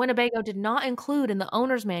because Winnebago did not include in the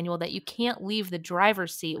owner's manual that you can't leave the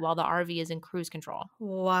driver's seat while the RV is in cruise control.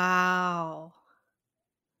 Wow.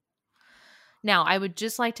 Now, I would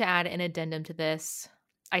just like to add an addendum to this.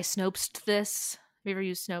 I Snopes'd this. Have you ever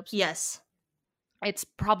used Snopes? Yes. It's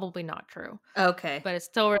probably not true, Okay. but it's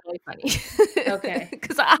still really funny. Okay.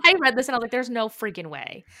 Because I read this and I was like, there's no freaking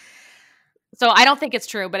way. So I don't think it's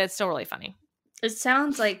true, but it's still really funny. It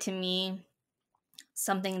sounds like to me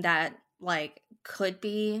something that like could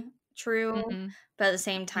be true, Mm-hmm. but at the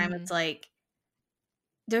same time Mm-hmm. it's like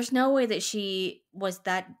there's no way that she was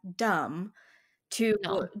that dumb to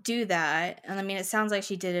No. do that. And I mean, it sounds like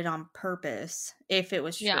she did it on purpose if it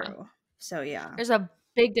was Yeah. true. So yeah. There's a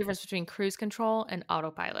big difference between cruise control and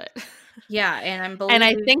autopilot. Yeah, and I And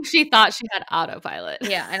I believe think she thought she had autopilot.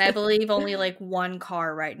 yeah, and I believe only like one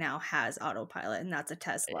car right now has autopilot, and that's a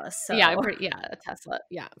Tesla. So Yeah, a Tesla.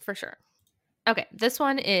 Yeah, for sure. Okay, this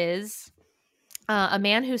one is a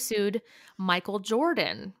man who sued Michael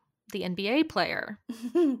Jordan, the NBA player.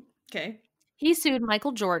 okay. He sued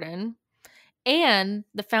Michael Jordan and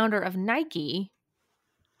the founder of Nike,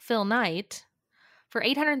 Phil Knight, for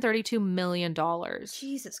 $832 million.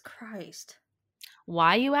 Jesus Christ.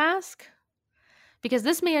 Why, you ask? Because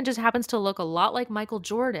this man just happens to look a lot like Michael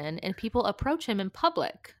Jordan, and people approach him in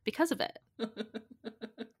public because of it.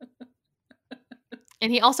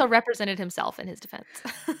 And he also represented himself in his defense.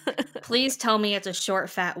 Please tell me it's a short,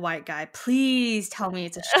 fat, white guy. Please tell me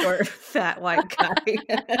it's a short, fat, white guy.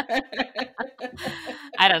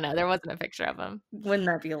 I don't know. There wasn't a picture of him. Wouldn't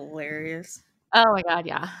that be hilarious? Oh my God,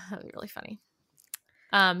 yeah. That would be really funny.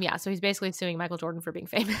 Yeah, so he's basically suing Michael Jordan for being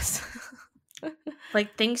famous.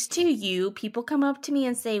 Like, thanks to you, people come up to me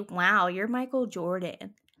and say, wow, you're Michael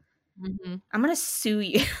Jordan. Mm-hmm. I'm going to sue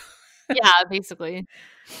you. Yeah, basically.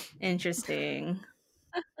 Interesting.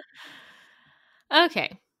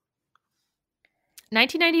 Okay.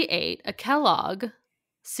 1998, a Kellogg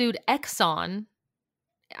sued Exxon.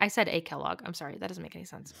 I said a Kellogg. I'm sorry. That doesn't make any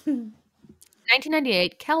sense.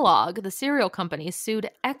 1998, Kellogg, the cereal company, sued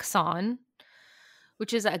Exxon,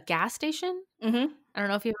 which is a gas station. Mm-hmm. I don't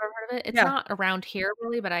know if you've ever heard of it. It's Yeah. not around here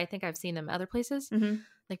really, but I think I've seen them other places,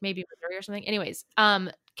 like maybe Missouri or something. Anyways,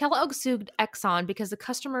 Kellogg sued Exxon because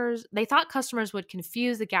they thought customers would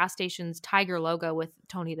confuse the gas station's tiger logo with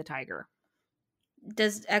Tony the Tiger.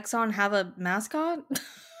 Does Exxon have a mascot?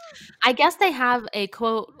 I guess they have a,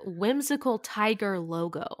 quote, whimsical tiger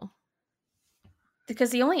logo.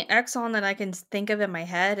 Because the only Exxon that I can think of in my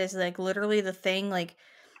head is like literally the thing like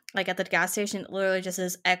at the gas station, it literally just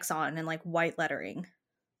says Exxon in like white lettering.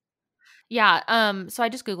 Yeah, so I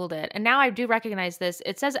just Googled it, and now I do recognize this.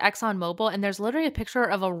 It says Exxon Mobil, and there's literally a picture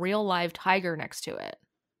of a real live tiger next to it.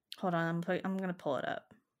 Hold on, I'm going to pull it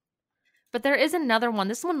up. But there is another one.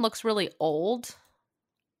 This one looks really old.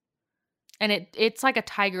 And it's like a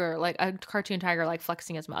tiger, like a cartoon tiger, like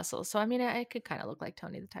flexing his muscles. So, I mean, it could kind of look like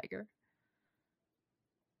Tony the Tiger.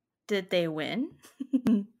 Did they win?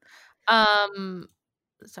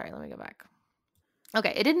 Sorry, let me go back.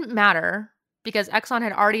 Okay, it didn't matter because Exxon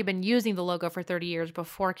had already been using the logo for 30 years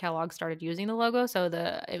before Kellogg started using the logo, so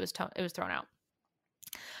it was thrown out.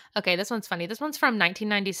 Okay, this one's funny. This one's from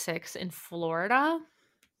 1996 in Florida.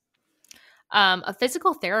 A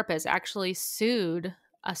physical therapist actually sued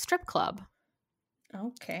a strip club.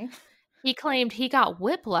 Okay. He claimed he got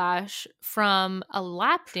whiplash from a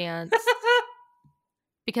lap dance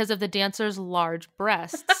because of the dancer's large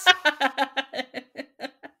breasts.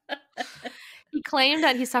 He claimed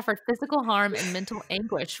that he suffered physical harm and mental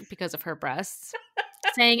anguish because of her breasts,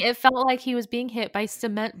 saying it felt like he was being hit by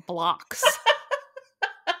cement blocks.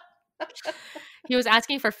 He was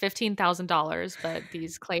asking for $15,000, but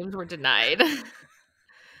these claims were denied.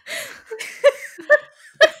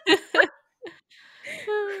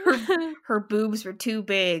 her boobs were too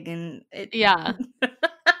big and Yeah.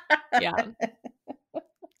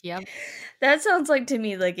 Yep. That sounds like to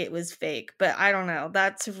me like it was fake, but I don't know.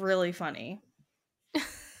 That's really funny.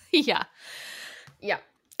 Yeah.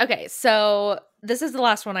 Okay, so this is the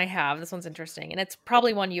last one I have. This one's interesting, and it's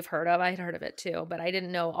probably one you've heard of. I had heard of it too, but I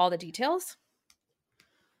didn't know all the details.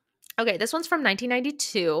 Okay, this one's from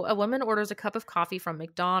 1992. A woman orders a cup of coffee from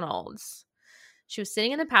McDonald's. She was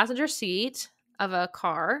sitting in the passenger seat of a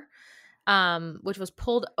car, which was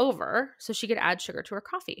pulled over so she could add sugar to her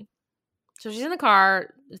coffee. So she's in the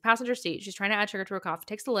car, the passenger seat. She's trying to add sugar to her coffee,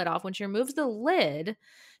 takes the lid off. When she removes the lid,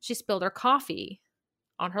 she spilled her coffee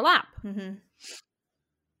on her lap. Mm-hmm.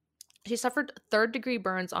 She suffered third-degree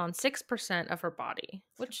burns on 6% of her body,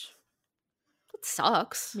 which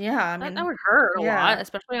sucks. Yeah, I mean, that would hurt a lot,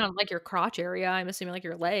 especially on like your crotch area. I'm assuming like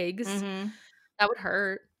your legs. Mm-hmm. That would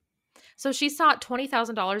hurt. So she sought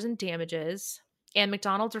 $20,000 in damages, and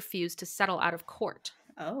McDonald's refused to settle out of court,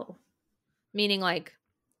 Oh. meaning like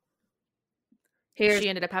Here's she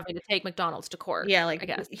ended up having to take McDonald's to court, yeah, like, I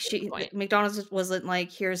guess, at this point. McDonald's wasn't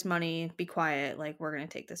like, "Here's money, be quiet, like, we're gonna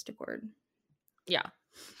take this to court." Yeah.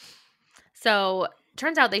 So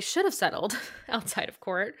turns out they should have settled outside of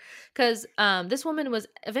court because this woman was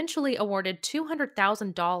eventually awarded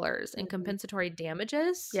 $200,000 in Mhm. compensatory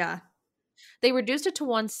damages. Yeah. They reduced it to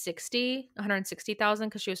 160,000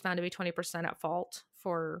 because she was found to be 20% at fault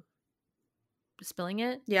for spilling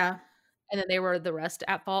it. Yeah. And then they were the rest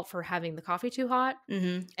at fault for having the coffee too hot.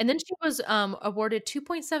 Mhm. And then she was awarded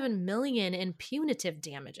 2.7 million in punitive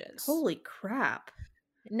damages. Holy crap.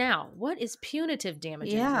 Now, what is punitive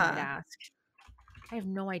damages, you might Yeah. ask? I have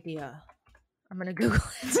no idea. I'm going to Google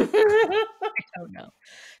it. I don't know.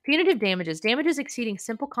 Punitive damages. Damages exceeding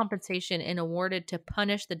simple compensation and awarded to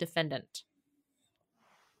punish the defendant.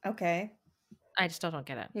 Okay. I just still don't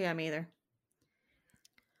get it. Yeah, me either.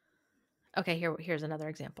 Okay, here's another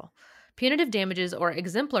example. Punitive damages or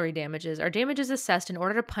exemplary damages are damages assessed in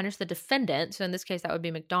order to punish the defendant, so in this case that would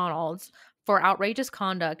be McDonald's, for outrageous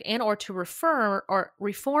conduct and or to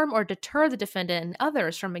reform or deter the defendant and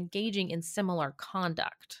others from engaging in similar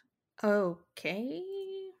conduct. Okay.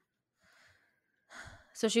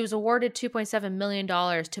 So she was awarded $2.7 million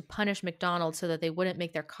to punish McDonald's so that they wouldn't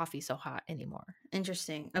make their coffee so hot anymore.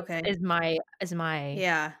 Interesting. Okay. Is my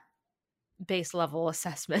Yeah. base level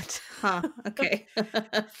assessment. Huh. Okay.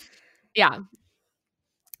 Yeah.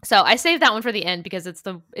 So I saved that one for the end because it's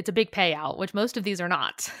a big payout, which most of these are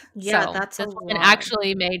not. Yeah, So that's a this woman lot.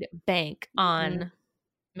 actually made bank Mhm. on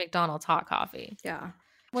McDonald's hot coffee. Yeah.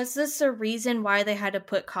 Was this a reason why they had to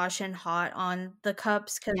put caution hot on the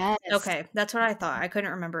cups? 'Cause Yes. okay, that's what I thought. I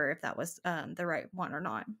couldn't remember if that was, the right one or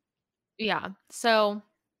not. Yeah. So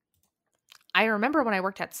I remember when I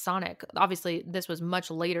worked at Sonic, obviously this was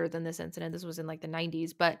much later than this incident. This was in like the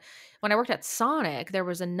 90s, but when I worked at Sonic, there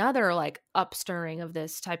was another like upstirring of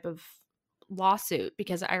this type of lawsuit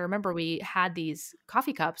because I remember we had these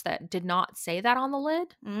coffee cups that did not say that on the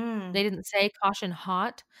lid. Mm. They didn't say caution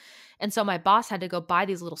hot. And so my boss had to go buy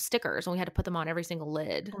these little stickers and we had to put them on every single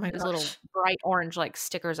lid. Oh my These little gosh. bright orange like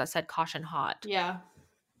stickers that said caution hot Yeah.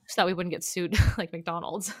 so that we wouldn't get sued like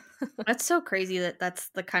McDonald's. That's so crazy that that's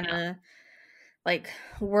the Yeah. kinda, like,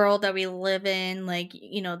 world that we live in, like,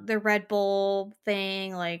 the Red Bull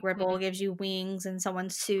thing, like, Red Bull Mhm. gives you wings and someone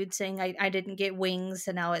sued saying, "I didn't get wings,"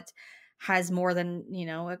 and now it has more than,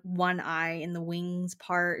 like, one eye in the wings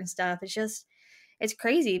part and stuff. It's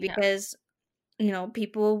crazy Yeah. because,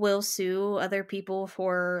 people will sue other people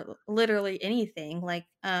for literally anything. Like,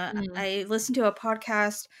 Mhm. I listened to a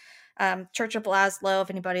podcast, Church of Laszlo, if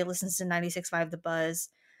anybody listens to 96.5 The Buzz,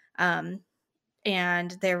 um,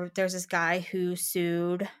 and there's this guy who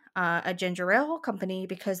sued a ginger ale company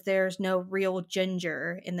because there's no real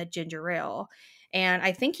ginger in the ginger ale, and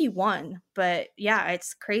I think he won. But yeah,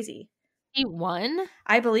 it's crazy. He won?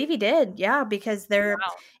 I believe he did, yeah, because Wow.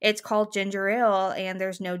 it's called ginger ale and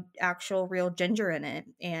there's no actual real ginger in it,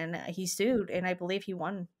 and he sued, and I believe he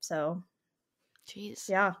won. So Jeez.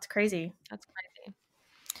 yeah, it's crazy. That's crazy.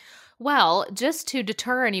 Well, just to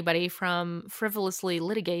deter anybody from frivolously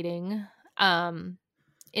litigating, in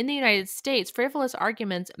the United States, frivolous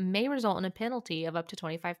arguments may result in a penalty of up to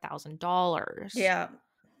 $25,000. Yeah,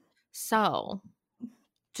 So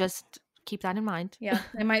just keep that in mind. yeah,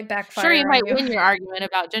 it might Sure, you backfire on might you. win your argument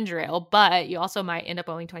about ginger ale, but you also might end up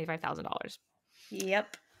owing $25,000.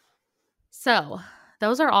 Yep. So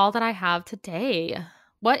those are all that I have today.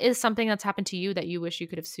 What is something that's happened to you that you wish you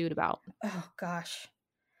could have sued about? Oh gosh.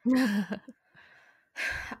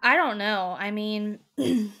 I don't know. I mean,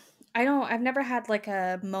 I've never had like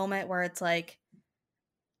a moment where it's like,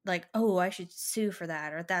 "Oh, I should sue for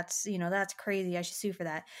that," or that's crazy. I should sue for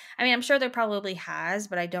that. I mean, I'm sure there probably has,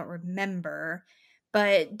 but I don't remember.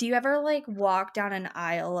 But do you ever like walk down an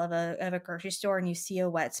aisle of a grocery store and you see a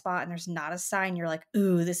wet spot and there's not a sign? You're like,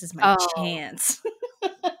 "Ooh, this is my Oh, chance."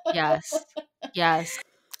 yes. Yes.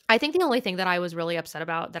 I think the only thing that I was really upset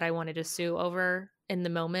about that I wanted to sue over in the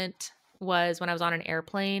moment was when I was on an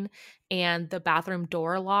airplane and the bathroom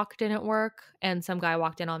door lock didn't work and some guy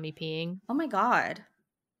walked in on me peeing. Oh my god.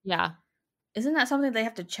 Yeah. Isn't that something they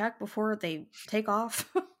have to check before they take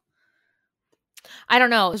off? I don't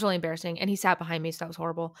know. It was really embarrassing. And he sat behind me, so that was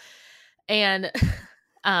horrible. And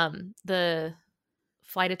the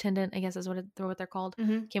flight attendant, I guess is what they're called,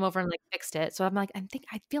 Mhm. came over and like fixed it. So I'm like,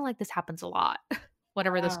 I feel like this happens a lot.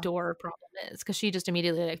 Whatever this Wow. door problem is, because she just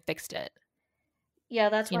immediately like fixed it, Yeah,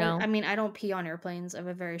 that's you why know? I mean, I don't pee on airplanes. I have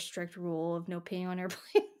a very strict rule of no peeing on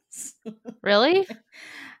airplanes. Really?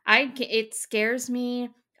 It scares me.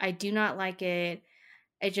 I do not like it.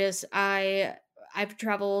 I've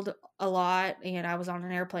traveled a lot, and I was on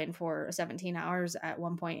an airplane for 17 hours at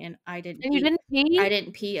one point, and And you didn't I pee?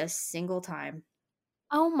 didn't pee a single time.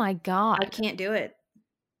 Oh my I god. can't do it.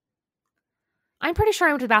 I'm pretty sure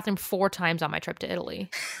I went to the bathroom 4 times on my trip to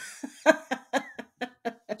Italy.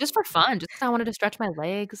 Just for fun, just 'cause I wanted to stretch my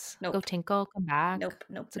legs, go Nope. tinkle, come back. Nope,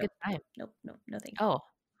 nope, It's a nope, good nope, time. nope, nope, no thank you. Oh,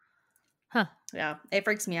 huh. Yeah, it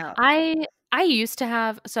freaks me out. I used to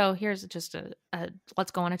have so here's just a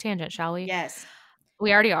let's go on a tangent, shall we? Yes.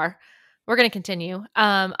 We already are. We're gonna continue.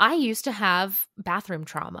 I used to have bathroom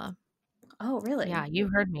trauma. Oh, Yeah, really? you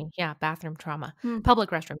heard me. Yeah, bathroom trauma. Hmm. Public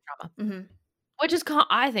restroom trauma, Mhm. which is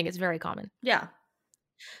I think it's very common. Yeah.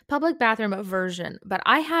 Public bathroom aversion, but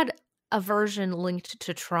I had aversion linked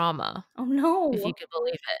to trauma, Oh, if you no. could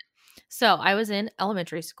believe it. So, I was in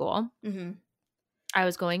elementary school. Mhm. I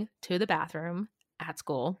was going to the bathroom at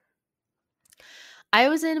school. I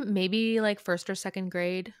was in maybe, like, 1st or 2nd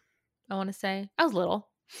grade, I wanna say. I was little.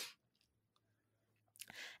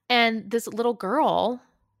 And this little girl,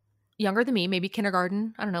 younger than me, maybe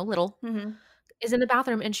kindergarten, I don't know, little, Mhm. is in the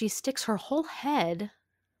bathroom, and she sticks her whole head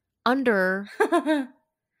under the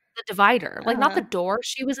divider, like, not the Uh-huh. door,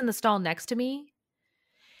 she was in the stall next to me,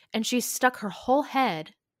 and she stuck her whole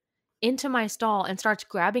head into my stall and starts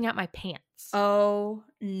grabbing at my pants, Oh,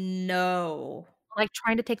 no. like,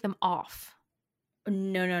 trying to take them off.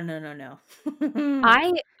 No, no, no, no, no.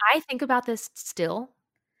 I I think about this still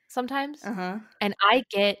sometimes, Uh-huh. and I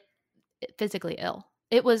get physically ill.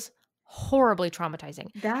 It was horribly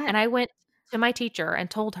traumatizing, That and I went to my teacher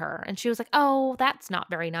and told her, and she was like, "Oh, that's not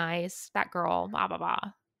very nice, that girl, blah, blah,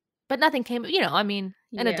 blah." But nothing came I mean,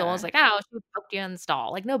 an adult is yeah. like, "Oh, she poked you in the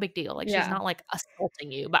stall," like, no big deal, like, she's Yeah. not, like,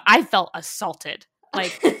 assaulting you, but I felt assaulted,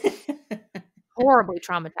 like, horribly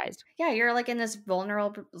traumatized. Yeah, you're, like, in this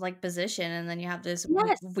vulnerable, like, position, and then you have this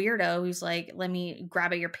Yes. weirdo who's like, "Let me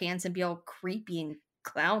grab at your pants and be all creepy and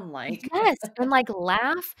clown-like." Yes, and, like,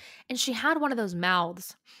 laugh, and she had one of those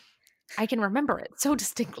mouths. I can remember it so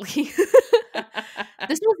distinctly.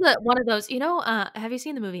 This was one of those have you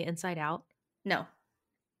seen the movie Inside Out? No.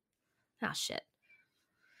 Ah, shit.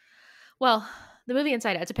 Well, the movie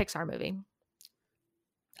Inside Out, it's a Pixar movie,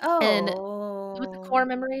 and with the core Oh.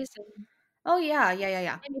 memories and Oh, yeah, yeah, yeah,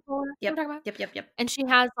 yeah. Amy Poehler, you know what I'm Yep. talking about? Yep, yep, yep. And she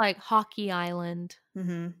has, like, Hockey Island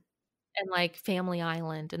Mhm. and, like, Family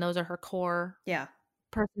Island, and those are her core Yeah.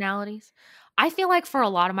 personalities. I feel like for a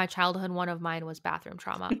lot of my childhood, one of mine was Bathroom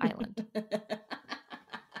Trauma Island.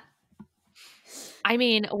 I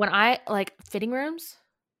mean, when fitting rooms,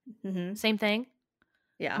 Mhm. same thing.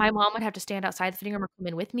 Yeah. My mom would have to stand outside the fitting room or come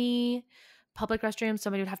in with me. Public restrooms,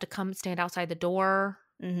 somebody would have to come stand outside the door,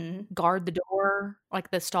 Mhm. guard the door,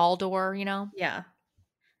 like the stall door, Yeah.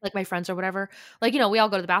 like my friends or whatever. Like, we all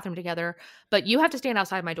go to the bathroom together, but you have to stand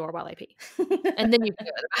outside my door while I pee, and then you can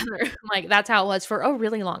go to the bathroom. Like, that's how it was for a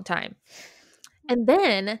really long time. And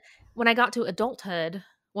then when I got to adulthood,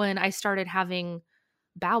 when I started having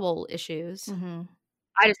bowel issues, Mhm.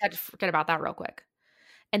 I just had to forget about that real quick.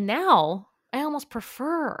 And now I almost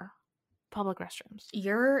prefer public restrooms.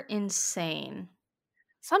 You're insane.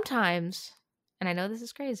 Sometimes, and I know this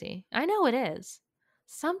is crazy. I know it is.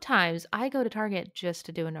 Sometimes I go to Target just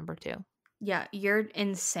to do a number 2. Yeah, you're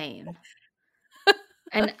insane.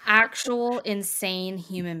 An actual insane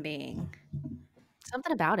human being.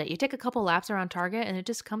 Something about it. You take a couple laps around Target and it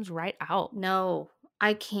just comes right out. No,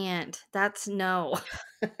 I can't. That's no.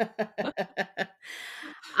 Uh,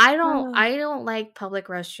 I don't like public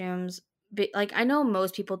restrooms. Like, I know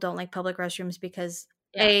most people don't like public restrooms because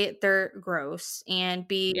yeah, A, they're gross, and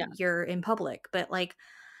yeah, B, you're in public. But like,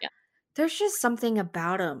 yeah. there's just something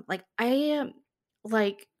about them. Like, I am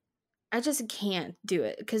like I just can't do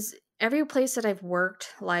it because every place that I've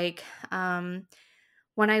worked, like,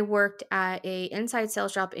 when I worked at a inside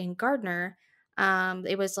sales shop in Gardner,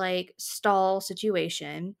 it was like stall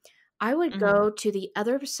situation. I would Mhm. go to the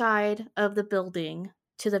other side of the building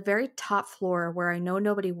to the very top floor where I know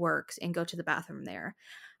nobody works and go to the bathroom there.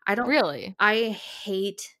 I don't Really? I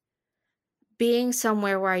hate being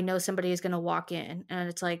somewhere where I know somebody is going to walk in and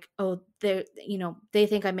it's like, "Oh, they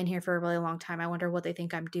think I'm in here for a really long time. I wonder what they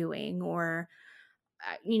think I'm doing," or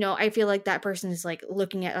I feel like that person is like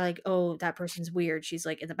looking at like, "Oh, that person's weird. She's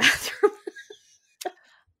like in the bathroom."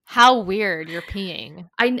 How weird you're peeing.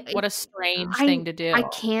 I kn What a strange I thing to do. I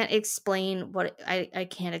can't explain I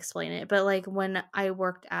can't explain it, but, like, when I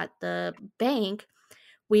worked at the bank,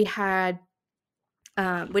 we had,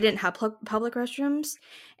 we didn't have public restrooms,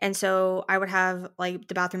 and so I would have, like,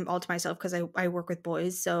 the bathroom all to myself because I work with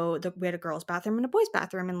boys, so we had a girls' bathroom and a boys'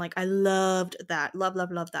 bathroom, and, like, I loved that. Love,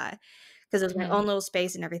 love, love that. because it's my Mhm. own little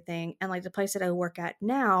space and everything. And like the place that I work at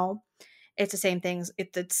now, it's the same things.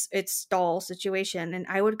 It's stall situation, and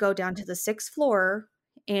I would go down to the 6th floor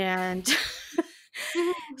and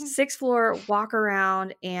sixth floor, walk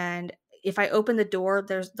around, and if I open the door,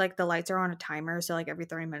 there's like the lights are on a timer, so like every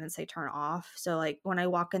 30 minutes they turn off. So like when I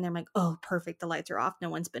walk in there, I'm like, oh, perfect, the lights are off. No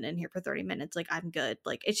one's been in here for 30 minutes. Like I'm good.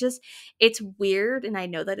 Like it's weird, and I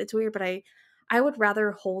know that it's weird, but I would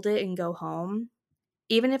rather hold it and go home.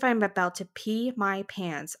 Even if I'm about to pee my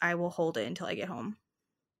pants, I will hold it until I get home.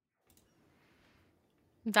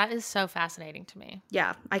 That is so fascinating to me.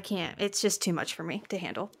 Yeah, I can't. It's just too much for me to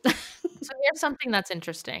handle. So here's something that's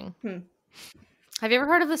interesting. Hmm. Have you ever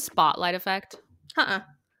heard of the spotlight effect? Uh-uh.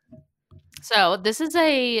 So this is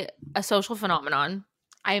a social phenomenon.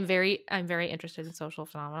 I'm very interested in social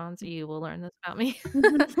phenomenons. So you will learn this about me.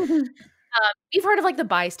 You've heard of like the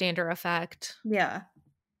bystander effect. Yeah.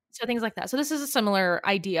 So things like that. So this is a similar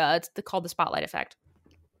idea. Called the spotlight effect.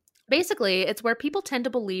 Basically, it's where people tend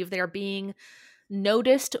to believe they are being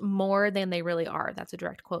noticed more than they really are. That's a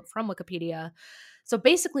direct quote from Wikipedia. So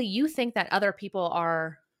basically, you think that other people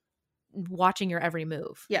are watching your every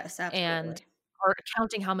move Yes, and absolutely. are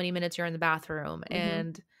counting how many minutes you're in the bathroom Hmm.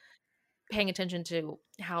 and paying attention to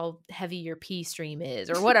how heavy your pee stream is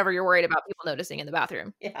or whatever you're worried about people noticing in the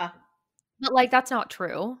bathroom. Yeah. But like that's not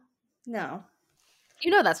true. No.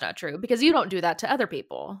 You know that's not true because you don't do that to other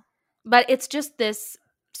people. But it's just this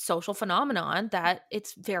social phenomenon that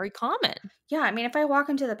it's very common. Yeah, I mean, if I walk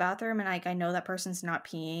into the bathroom and like I know that person's not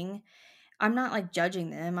peeing, I'm not like judging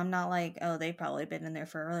them. I'm not like, oh, they've probably been in there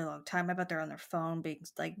for a really long time. I bet they're on their phone, being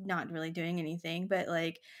like not really doing anything. But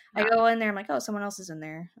like, I Yeah. go in there, I'm like, oh, someone else is in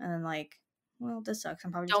there, and then like, well, this sucks.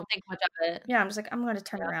 I'm probably just Don't think much of it. yeah. I'm just like, I'm going to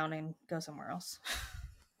turn Yeah. around and go somewhere else.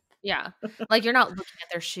 Yeah. Like, you're not looking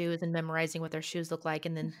at their shoes and memorizing what their shoes look like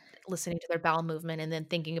and then listening to their bowel movement and then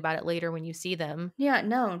thinking about it later when you see them. Yeah,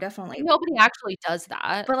 no, definitely. Nobody actually does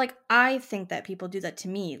that. But like, I think that people do that to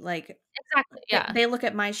me. Like, Exactly, yeah. they look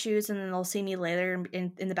at my shoes and then they'll see me later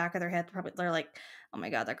in the back of their head, probably they're like, "Oh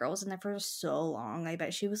my god, that girl was in there for so long. I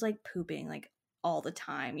bet she was, like, pooping, like, all the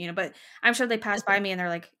time," but I'm sure they pass by me and they're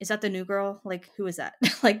like, "Is that the new girl? Like, who is that?"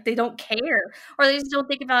 Like, they don't care, or they just don't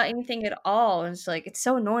think about anything at all, and it's like, it's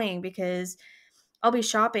so annoying because I'll be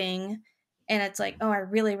shopping and it's like, "Oh, I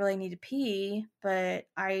really, really need to pee, but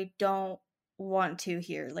I don't want to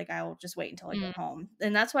here. Like, I will just wait until I Mm. get home."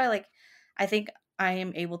 And that's why, like, I think I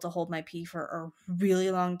am able to hold my pee for a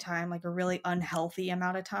really long time, like a really unhealthy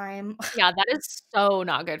amount of time. Yeah, that is so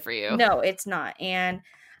not good for you. No, it's not. And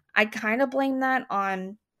I kind of blame that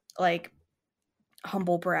on like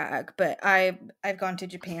humble brag, but I've gone to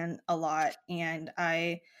Japan a lot and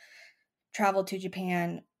I traveled to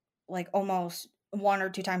Japan like almost 1 or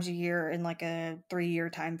 2 times a year in like a 3-year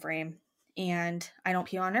time frame, and I don't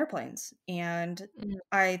pee on airplanes. And Mm.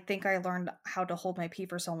 I think I learned how to hold my pee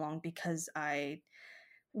for so long because I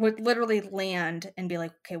would literally land and be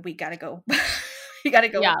like, "Okay, we gotta go. We gotta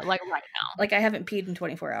go." Yeah, like, right now. Like I haven't peed in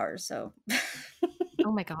 24 hours, so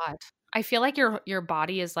Oh my god. I feel like your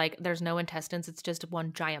body is like there's no intestines, it's just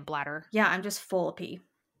one giant bladder. yeah, I'm just full of pee.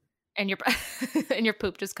 And your and your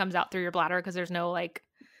poop just comes out through your bladder because there's no, like,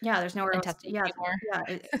 Yeah, there's nowhere else. intestines Yeah, anymore.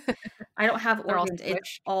 yeah. I don't have They're all organs. It's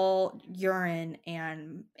squished. all urine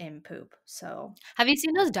and poop. So Have you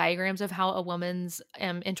seen those diagrams of how a woman's,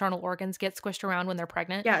 internal organs get squished around when they're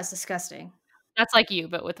pregnant? yeah, it's disgusting. That's like you,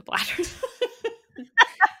 but with the bladder.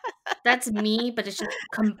 That's me, but it's just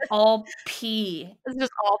all pee. It's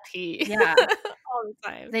just all pee Yeah. all the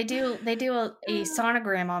time. They do a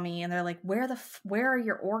sonogram on me and they're like, where are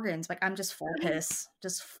your organs?" Like, I'm just full piss,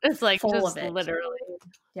 just It's, like, full of just it. literally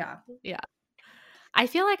Yeah. yeah. I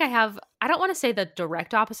feel like I don't wanna say the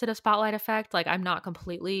direct opposite of spotlight effect, like, I'm not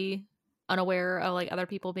completely unaware of, like, other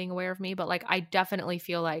people being aware of me, but, like, I definitely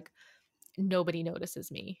feel like nobody notices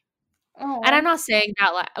me. And I'm Oh. not saying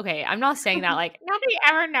that I'm not saying that, like, nobody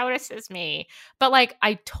ever notices me, but, like,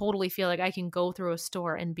 I totally feel like I can go through a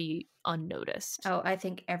store and be unnoticed. Oh, I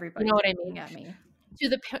think You know everybody's what I looking mean? at me.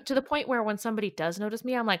 To the point where when somebody does notice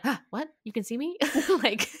me, I'm like, "Huh, what? You can see me?"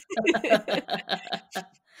 Like,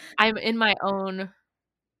 I'm in my own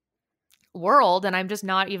world, and I'm just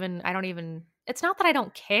not even I don't even it's not that I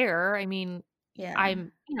don't care, I mean, Yeah.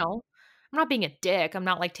 I'm not being a dick, I'm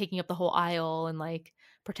not, like, taking up the whole aisle and, like,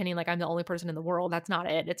 pretending like I'm the only person in the world, that's not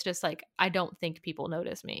it, it's just, like, I don't think people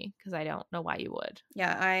notice me because I don't know why you would.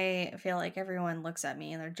 Yeah, I feel like everyone looks at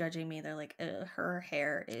me and they're judging me. They're like, "Ugh, her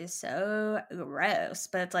hair is so gross."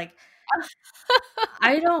 But it's like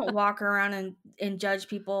I don't walk around and judge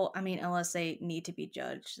people. I mean, unless they need to be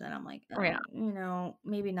judged, then I'm like, Yeah.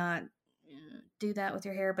 maybe not do that with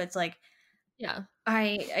your hair. But it's like Yeah.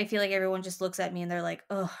 I feel like everyone just looks at me and they're like,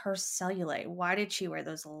 "Ugh, her cellulite. Why did she wear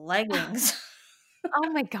those leggings?"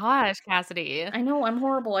 Oh my gosh, Cassidy. I know, I'm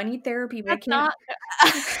horrible. I need therapy, but That's not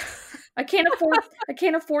I can't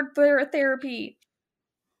afford therapy.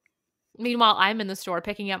 Meanwhile, I'm in the store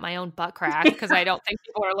picking up my own butt crack because I don't think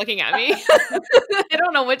people are looking at me. I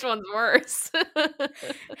don't know which one's worse.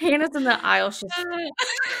 Hannah's in the aisle. She's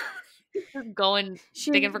Just going,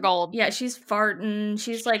 she digging for gold. yeah, she's farting.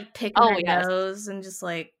 She's like picking Oh, her yes. nose and just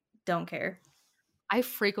like don't care. I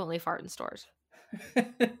frequently fart in stores.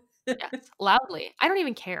 Yes, loudly. I don't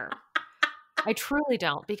even care. I truly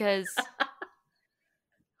don't, because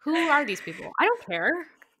who are these people? I don't care.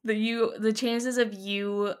 The chances of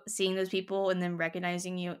you seeing those people and then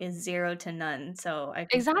recognizing you is 0 to none. So I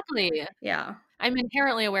can, Exactly. yeah. I'm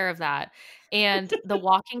inherently aware of that. And the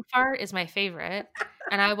walking fart is my favorite.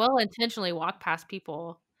 And I will intentionally walk past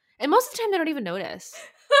people. And most of the time, they don't even notice.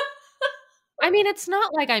 I mean, it's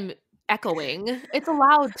not like I'm echoing. It's a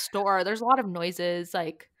loud store. There's a lot of noises.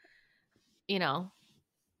 Like, you know,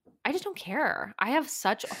 I just don't care. I have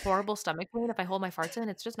such a horrible stomach pain if I hold my farts in.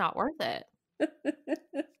 It's just not worth it.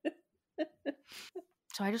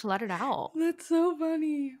 So I just let it out. That's so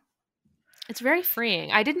funny. It's very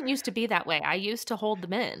freeing. I didn't used to be that way. I used to hold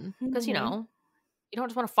them in because, you know, you don't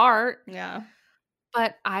just want to fart. Yeah.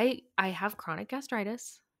 But I have chronic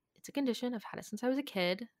gastritis. It's a condition. I've had it since I was a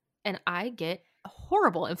kid. And I get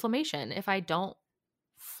horrible inflammation if I don't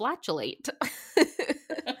flatulate.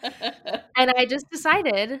 And I just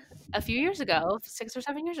decided a few years ago, 6 or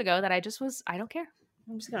 7 years ago, that I don't care.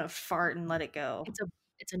 I'm just gonna fart and let it go.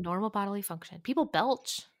 It's a normal bodily function. People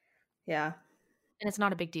belch. Yeah. And it's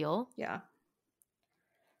not a big deal. Yeah.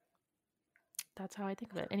 That's how I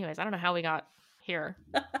think of it. Anyways, I don't know how we got here.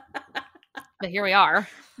 But here we are.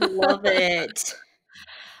 Love it.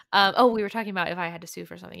 We were talking about if I had to sue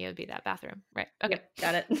for something, it would be that bathroom. Right. Okay. Yep,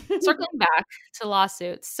 got it. Circling back to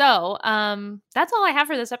lawsuits. So that's all I have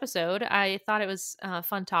for this episode. I thought it was a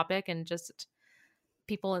fun topic and just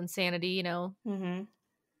people insanity, you know,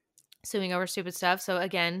 suing over stupid stuff. So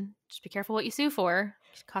again, just be careful what you sue for.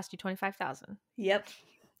 It could cost you $25,000. Yep.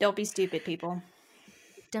 Don't be stupid, people.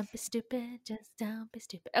 Don't be stupid, just don't be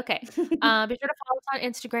stupid. Okay. Be sure to follow us on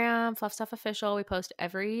Instagram, Fluff Stuff Official. We post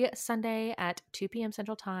every Sunday at 2 p.m.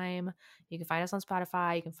 Central Time. You can find us on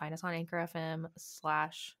Spotify. You can find us on Anchor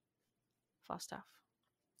FM/Fluff Stuff.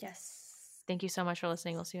 Yes. Thank you so much for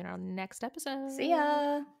listening. We'll see you in our next episode. See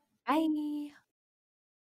ya. Bye.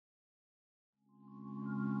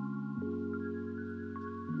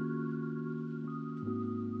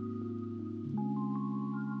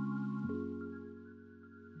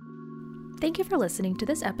 Thank you for listening to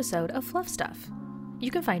this episode of Fluff Stuff. You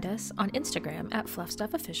can find us on Instagram at Fluff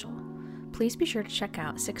Stuff Official. Please be sure to check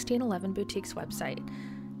out 1611 Boutique's website,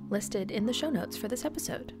 listed in the show notes for this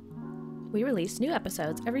episode. We release new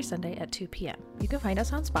episodes every Sunday at 2 p.m. You can find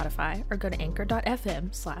us on Spotify or go to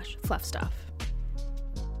anchor.fm/fluffstuff.